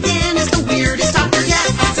McGann as the weirdest doctor yet.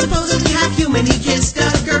 Supposedly half human, he kissed a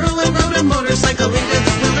girl and rode a motorcycle into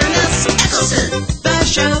the wilderness. Eccleston. The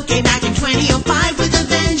show came back in 2005 with a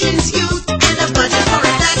Vengeance Youth and a budget for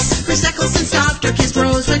effects. Chris Eccleston's doctor kissed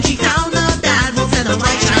Rose when she found the bad wolf, and the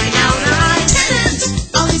light shined out her eyes.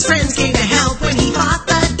 Tennant! All his friends came to help when he fought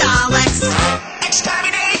the Daleks.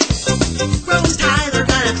 Exterminate! Rose Tyler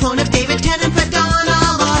got a clone of David Tennant, but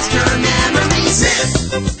Donna lost her memory.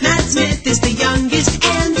 Smith! Matt Smith is the